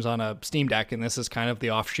Steam games on a Steam Deck, and this is kind of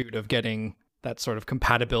the offshoot of getting that sort of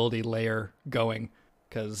compatibility layer going.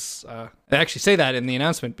 Because they actually say that in the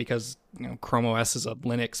announcement because Chrome OS is a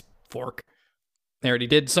Linux fork. They already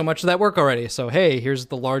did so much of that work already. So hey, here's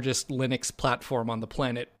the largest Linux platform on the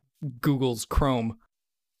planet, Google's Chrome.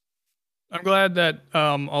 I'm glad that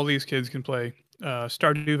all these kids can play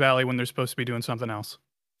Stardew Valley when they're supposed to be doing something else.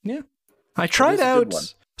 Yeah, I tried out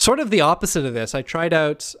sort of the opposite of this. I tried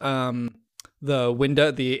out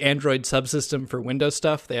the Android subsystem for Windows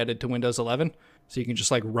stuff they added to Windows 11, so you can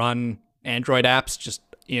just like run Android apps just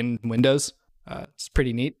in Windows. It's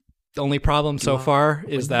pretty neat. The only problem so far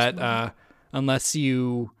is that unless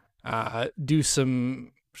you do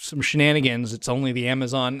some shenanigans, it's only the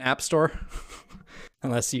Amazon App Store.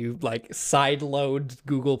 Unless you like side load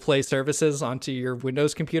Google Play services onto your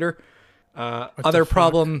Windows computer. Other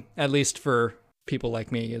problem, at least for people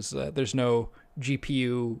like me, is there's no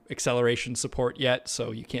GPU acceleration support yet,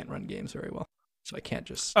 so you can't run games very well. So I can't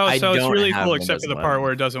just. Oh, so it's really cool, except for the part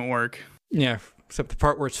where it doesn't work. Yeah, except the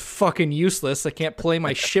part where it's fucking useless. I can't play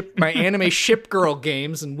my anime ship girl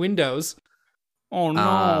games in Windows. Oh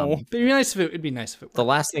no! It'd be nice if it worked. The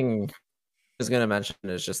last thing I was going to mention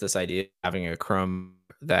is just this idea of having a Chrome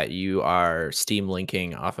that you are Steam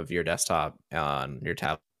linking off of your desktop on your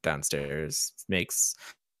tablet downstairs makes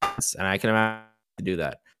sense, and I can imagine to do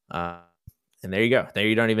that. And there you go. There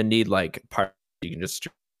you don't even need like part. You can just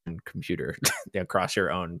stream computer across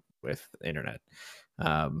your own with internet.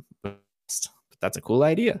 But that's a cool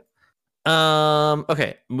idea.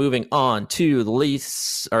 Okay, moving on to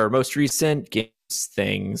the most recent games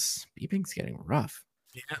things. Beeping's getting rough.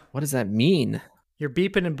 Yeah. What does that mean? You're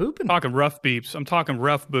beeping and booping. I'm talking rough beeps. I'm talking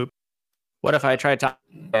rough boop. What if I try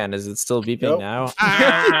talking again? Is it still beeping now?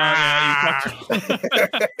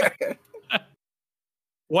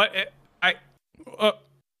 What?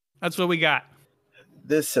 That's what we got.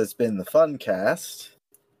 This has been the FUNCAST.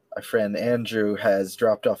 Our friend Andrew has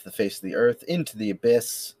dropped off the face of the earth into the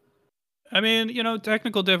abyss. I mean,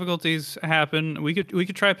 technical difficulties happen. We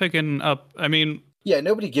could try picking up. I mean, Yeah,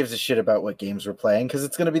 nobody gives a shit about what games we're playing because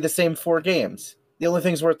it's going to be the same 4 games. The only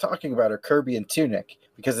things worth talking about are Kirby and Tunic,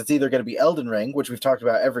 because it's either going to be Elden Ring, which we've talked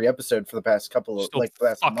about every episode for the past couple of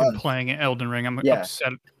last month. Playing Elden Ring. I'm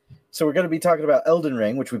upset. So we're going to be talking about Elden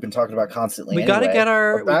Ring, which we've been talking about constantly. We got to get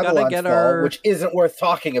our Fall, which isn't worth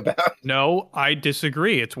talking about. No, I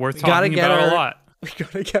disagree. It's worth talking about a lot. We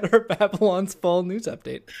got to get our Babylon's Fall news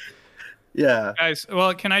update. Yeah. Guys,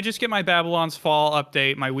 well, can I just get my Babylon's Fall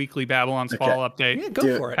update, my weekly Babylon's Fall update? Yeah,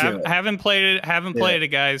 go for it. Haven't played it,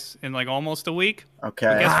 guys, in like almost a week.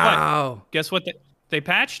 Okay. But guess what? They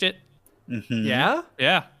patched it. Mm-hmm. Yeah?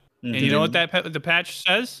 Yeah. Mm-hmm. And you know what the patch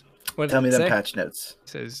says? Tell me the patch notes.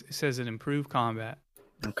 It says it improved combat.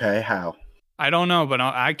 Okay, how? I don't know, but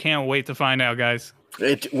I can't wait to find out, guys.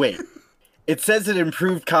 Wait. It says it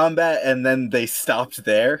improved combat, and then they stopped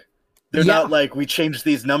there? They're not like, we changed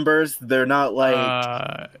these numbers. They're not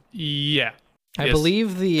like... yeah. I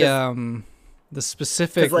believe the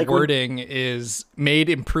specific wording is made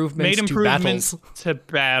improvements to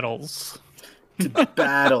battles. To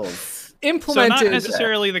battles. Implemented. So not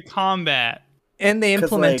necessarily the combat. And they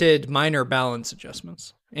implemented minor balance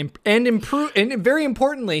adjustments. And very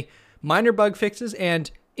importantly, minor bug fixes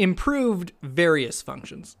and improved various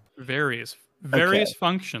functions. Various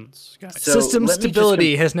functions, guys. So system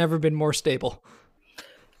stability has never been more stable.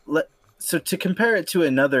 So to compare it to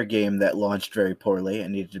another game that launched very poorly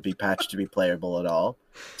and needed to be patched to be playable at all,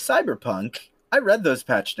 Cyberpunk, I read those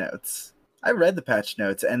patch notes. I read the patch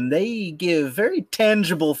notes, and they give very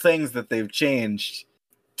tangible things that they've changed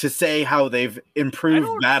to say how they've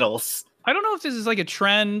improved battles. I don't know if this is like a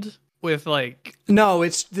trend with like... No,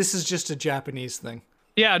 this is just a Japanese thing.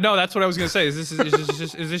 Yeah, no, that's what I was gonna say. Is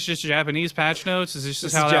this just Japanese patch notes? Is this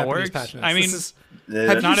just how that works? I mean,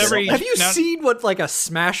 have you seen what like a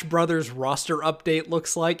Smash Brothers roster update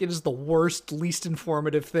looks like? It is the worst, least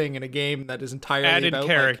informative thing in a game that is entirely added about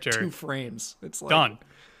character. Like 2 frames. It's like done.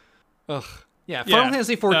 Ugh. Yeah, Final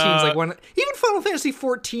Fantasy 14 is like one. Even Final Fantasy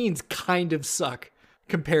 14s kind of suck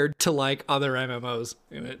compared to like other MMOs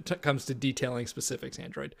when it comes to detailing specifics.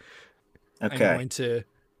 Android. Okay.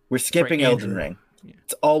 We're skipping Elden Ring. Yeah.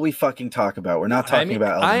 It's all we fucking talk about. We're not talking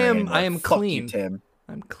about Elden Ring anymore. I am clean. You, Tim.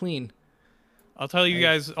 I'm clean. I'll tell you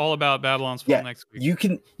guys all about Babylon's Fall next week.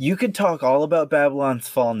 You can talk all about Babylon's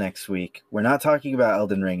Fall next week. We're not talking about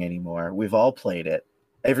Elden Ring anymore. We've all played it.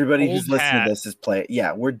 Everybody who's listening to this has played it.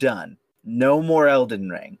 Yeah, we're done. No more Elden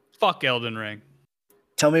Ring. Fuck Elden Ring.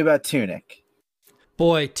 Tell me about Tunic.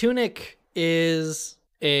 Boy, Tunic is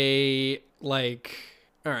a like...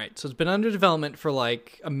 All right, so it's been under development for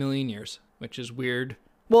like 1 million years, which is weird.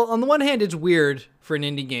 Well, on the one hand, it's weird for an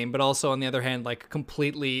indie game, but also on the other hand, like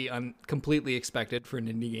completely expected for an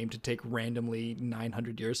indie game to take randomly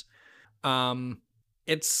 900 years.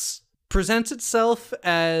 It presents itself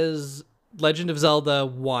as Legend of Zelda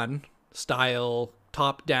 1 style,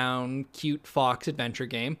 top-down, cute fox adventure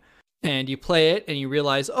game. And you play it and you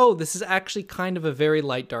realize, oh, this is actually kind of a very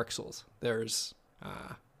light Dark Souls. There's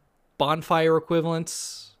bonfire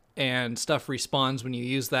equivalents and stuff respawns when you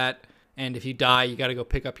use that. And if you die, you got to go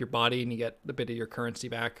pick up your body and you get a bit of your currency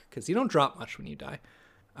back because you don't drop much when you die.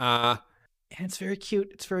 And it's very cute.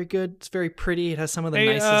 It's very good. It's very pretty. It has some of the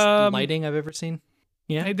nicest lighting I've ever seen.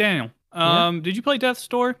 Yeah. Hey, Daniel. Did you play Death's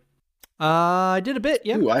Door? I did a bit.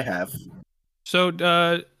 Yeah. Ooh, I have. So,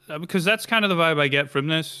 because that's kind of the vibe I get from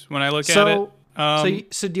this when I look at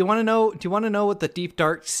it. So do you want to know? Do you want to know what the deep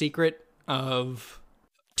dark secret of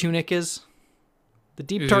Tunic is? The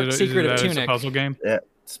deep dark secret of Tunic. It's a puzzle game. Yeah.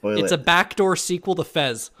 It's a backdoor sequel to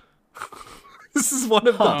Fez. This is one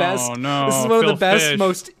of the best. Oh no! This is one of the best,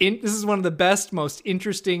 This is one of the best, most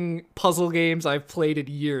interesting puzzle games I've played in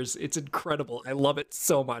years. It's incredible. I love it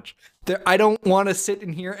so much. I don't want to sit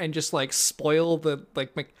in here and just like spoil the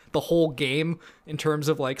whole game in terms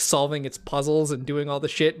of like solving its puzzles and doing all the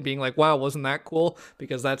shit and being like, wow, wasn't that cool?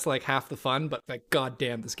 Because that's like half the fun. But like,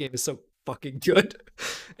 goddamn, this game is so fucking good,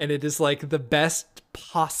 and it is like the best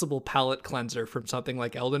possible palate cleanser from something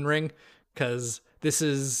like Elden Ring, because this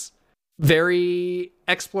is very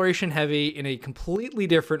exploration heavy in a completely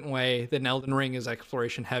different way than Elden Ring is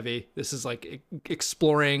exploration heavy. This is like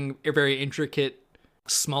exploring very intricate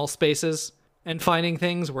small spaces and finding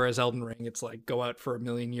things, whereas Elden Ring, it's like go out for 1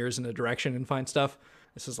 million years in a direction and find stuff.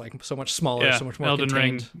 This is like so much smaller, so much more Elden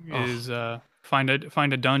contained. Ring is find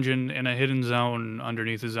a dungeon in a hidden zone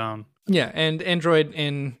underneath a zone. Yeah, and Android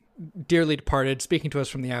in Dearly Departed, speaking to us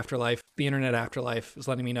from the afterlife, the internet afterlife, is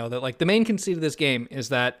letting me know that like the main conceit of this game is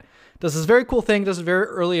that does this very cool thing, does it very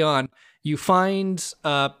early on. You find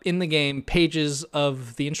in the game pages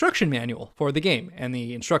of the instruction manual for the game, and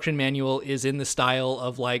the instruction manual is in the style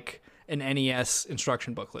of like an NES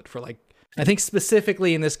instruction booklet for like I think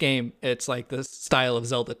specifically in this game, it's like the style of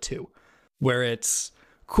Zelda 2, where it's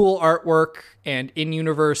cool artwork and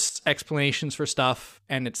in-universe explanations for stuff,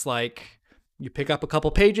 and it's like you pick up a couple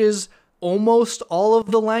pages. Almost all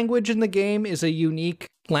of the language in the game is a unique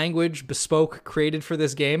language, bespoke, created for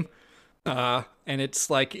this game. And it's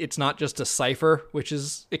like, it's not just a cipher, which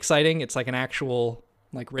is exciting. It's like an actual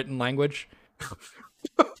like written language.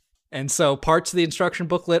 And so parts of the instruction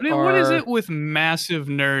booklet are... What is it with massive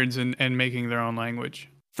nerds and making their own language?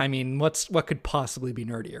 I mean, what could possibly be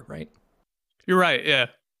nerdier, right? You're right, yeah.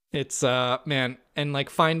 It's, man, and like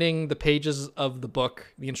finding the pages of the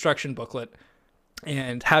book, the instruction booklet,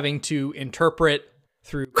 and having to interpret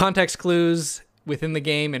through context clues within the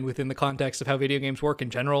game and within the context of how video games work in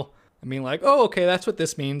general. I mean, like, oh, okay, that's what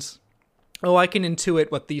this means. Oh, I can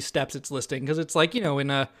intuit what these steps it's listing, because it's like, in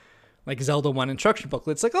a like Zelda 1 instruction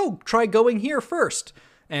booklet, it's like, oh, try going here first.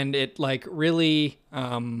 And it like really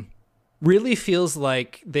feels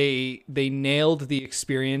like they nailed the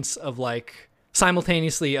experience of like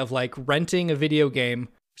simultaneously of like renting a video game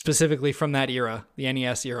specifically from that era, the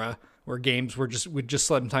NES era, where games would just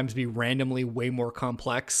sometimes be randomly way more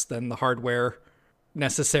complex than the hardware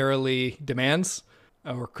necessarily demands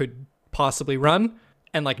or could possibly run,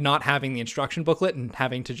 and like not having the instruction booklet and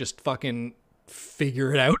having to just fucking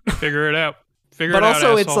figure it out. But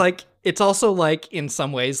also, asshole. it's also like in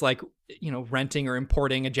some ways like, renting or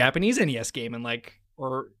importing a Japanese NES game and like,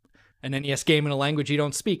 or an NES game in a language you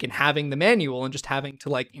don't speak, and having the manual and just having to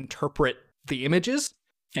like interpret the images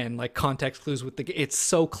and like context clues with it's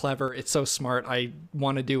so clever. It's so smart. I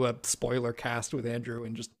want to do a spoiler cast with Andrew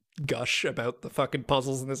and just gush about the fucking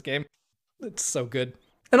puzzles in this game. It's so good.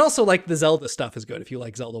 And also like the Zelda stuff is good. If you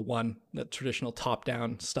like Zelda 1, that traditional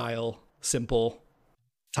top-down style, simple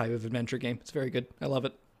type of adventure game. It's very good. I love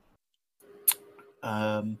it.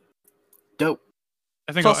 Dope.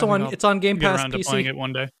 I think it's also it's on Game Pass around PC. To playing it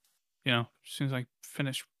one day. As soon as I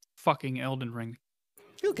finish fucking Elden Ring.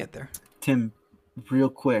 You'll get there. Tim, real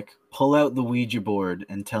quick, pull out the Ouija board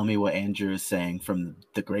and tell me what Andrew is saying from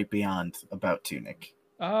the Great Beyond about Tunic.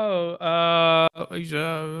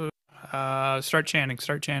 Start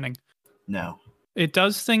chanting. No. It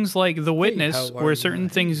does things like The Witness, where certain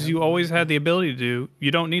things you always had the ability to do,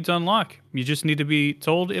 you don't need to unlock. You just need to be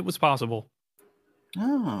told it was possible.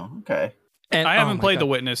 Oh, okay. And I haven't played The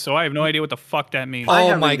Witness, so I have no idea what the fuck that means. I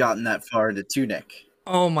haven't gotten that far into Tunic.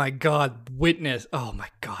 Oh my god, Witness. Oh my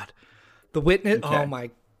god. The Witness. Okay. Oh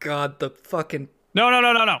my god, the fucking... No.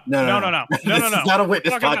 This is not a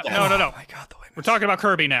Witness podcast. No. Oh my god, The Witness. We're talking about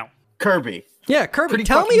Kirby now. Kirby. Yeah, Kirby. Pretty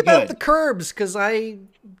Tell me about good. the Curbs, because I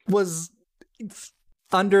was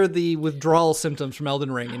under the withdrawal symptoms from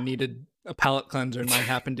Elden Ring and needed a palate cleanser, and mine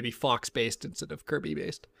happened to be Fox-based instead of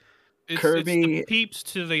Kirby-based. Kirby... It's the peeps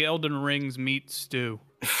to the Elden Ring's meat stew.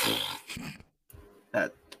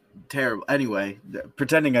 That terrible. Anyway,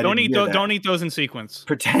 pretending I didn't hear that. Don't eat those in sequence.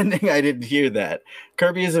 Pretending I didn't hear that.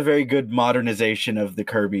 Kirby is a very good modernization of the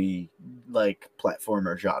Kirby like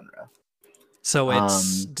platformer genre. So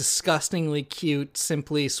it's disgustingly cute,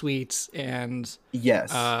 simply sweet, and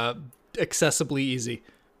yes, accessibly easy.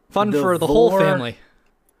 Fun for the whole family.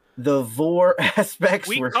 The vor aspects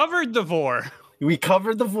We covered the vor. We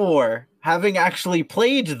covered the vor. Having actually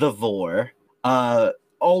played the vor,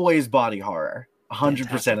 always body horror,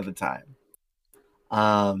 100% of the time.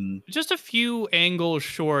 Just a few angles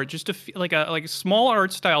short, just like small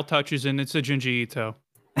art style touches, and it's a Junji Ito.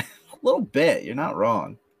 A little bit, you're not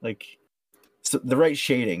wrong. Like so the right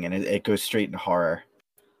shading, and it goes straight into horror.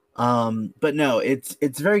 But no,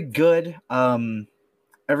 it's very good.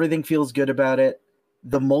 Everything feels good about it.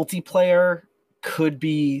 The multiplayer could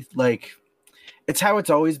be like, it's how it's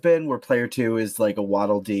always been, where player 2 is like a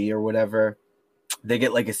Waddle Dee or whatever. They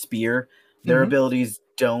get like a spear. Their abilities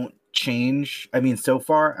don't change. I mean, so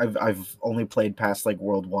far I've only played past like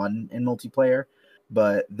World 1 in multiplayer,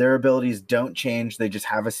 but their abilities don't change. They just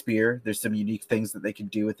have a spear. There's some unique things that they can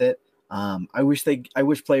do with it. I wish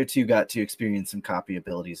player 2 got to experience some copy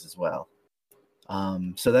abilities as well.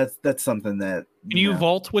 So that's something that can you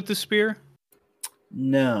vault with the spear?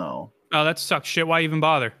 No. Oh, that sucks shit. Why even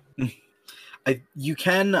bother? You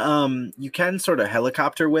can sort of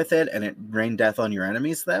helicopter with it, and it rain death on your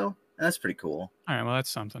enemies though. And that's pretty cool. All right, well that's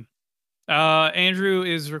something. Andrew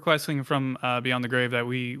is requesting from Beyond the Grave that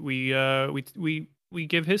we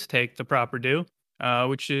give his take the proper due,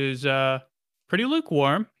 which is pretty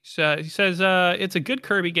lukewarm. He says it's a good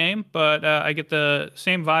Kirby game, but I get the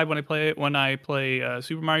same vibe when I play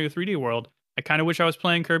Super Mario 3D World. I kind of wish I was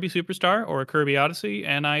playing Kirby Superstar or Kirby Odyssey,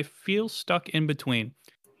 and I feel stuck in between.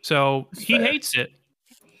 So he hates it.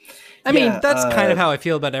 I mean, that's kind of how I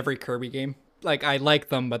feel about every Kirby game. like I like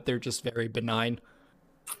them, but they're just very benign.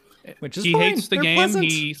 Which is he fine. hates the They're game. pleasant.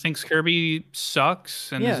 He thinks Kirby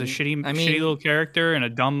sucks and is a shitty little character and a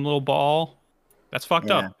dumb little ball. That's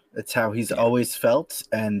fucked up. That's how he's always felt.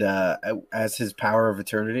 And as his power of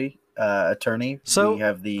attorney,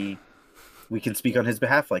 we can speak on his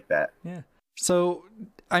behalf like that. Yeah. So,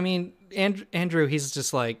 I mean, Andrew, he's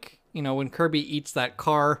just like, when Kirby eats that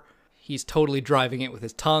car, he's totally driving it with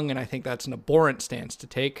his tongue, and I think that's an abhorrent stance to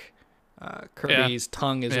take. Kirby's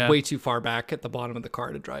tongue is way too far back at the bottom of the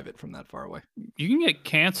car to drive it from that far away. You can get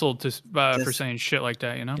canceled for saying shit like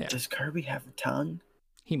that, Yeah. Does Kirby have a tongue?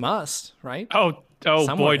 He must, right? Oh,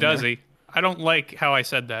 boy, does he. I don't like how I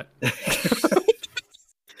said that.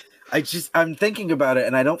 I'm thinking about it,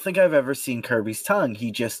 and I don't think I've ever seen Kirby's tongue.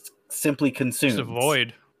 He just simply consumes. It's a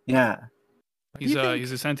void. Yeah. He's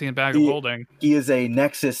a sentient bag of holding. He is a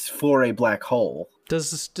nexus for a black hole. Do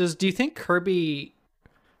you think Kirby...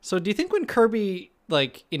 So do you think when Kirby,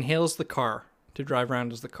 like, inhales the car to drive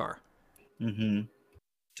around as the car,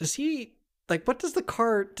 does he, like,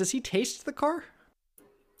 does he taste the car?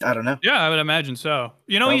 I don't know. Yeah, I would imagine so.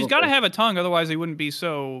 He's got to have a tongue, otherwise he wouldn't be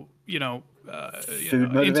so, food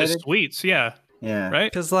motivated? Into sweets, yeah. Yeah.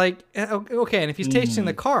 Right? Because, like, okay, and if he's tasting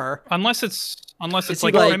the car... Unless it's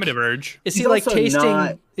like a primitive urge. Is he like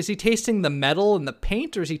tasting... Is he tasting the metal and the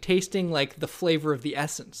paint, or is he tasting, like, the flavor of the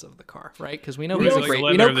essence of the car, right? Because we know he's a great...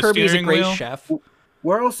 We know Kirby's a great chef.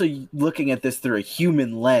 We're also looking at this through a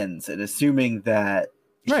human lens and assuming that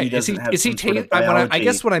he doesn't have some sort of biology. I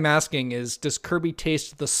guess what I'm asking is, does Kirby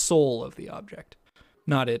taste the soul of the object,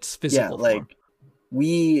 not its physical form?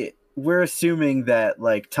 We're assuming that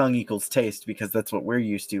like tongue equals taste because that's what we're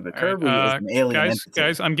used to, but Kirby is an alien entity.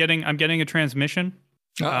 Guys, I'm getting a transmission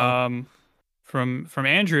from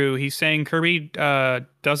Andrew. He's saying Kirby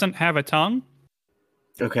doesn't have a tongue.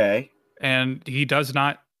 Okay. And he does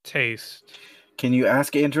not taste. Can you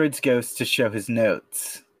ask Android's ghost to show his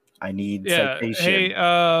notes? I need citation. Hey,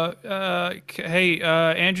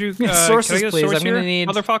 Andrew. Sources, can I get a please. source I'm gonna need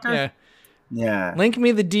motherfucker. Yeah. Link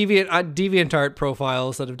me the DeviantArt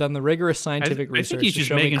profiles that have done the rigorous scientific research. I think he's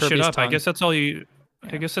just making shit up. I guess that's all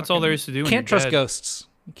all there is to do. You can't trust ghosts.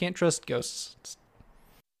 You can't trust ghosts.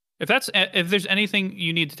 If there's anything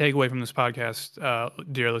you need to take away from this podcast,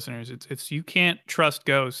 dear listeners, it's you can't trust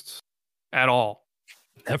ghosts at all.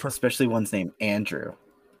 Ever. Especially one's named Andrew.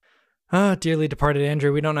 Ah, dearly departed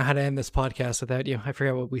Andrew, we don't know how to end this podcast without you. I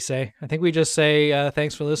forget what we say. I think we just say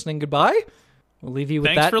thanks for listening. Goodbye. We'll leave you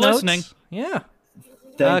with that. Thanks for listening. Yeah.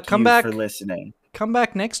 Thank you for listening. Come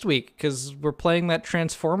back next week because we're playing that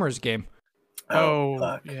Transformers game. Oh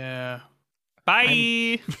fuck. Yeah.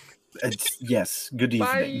 Bye. Yes. Good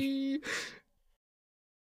evening. Bye.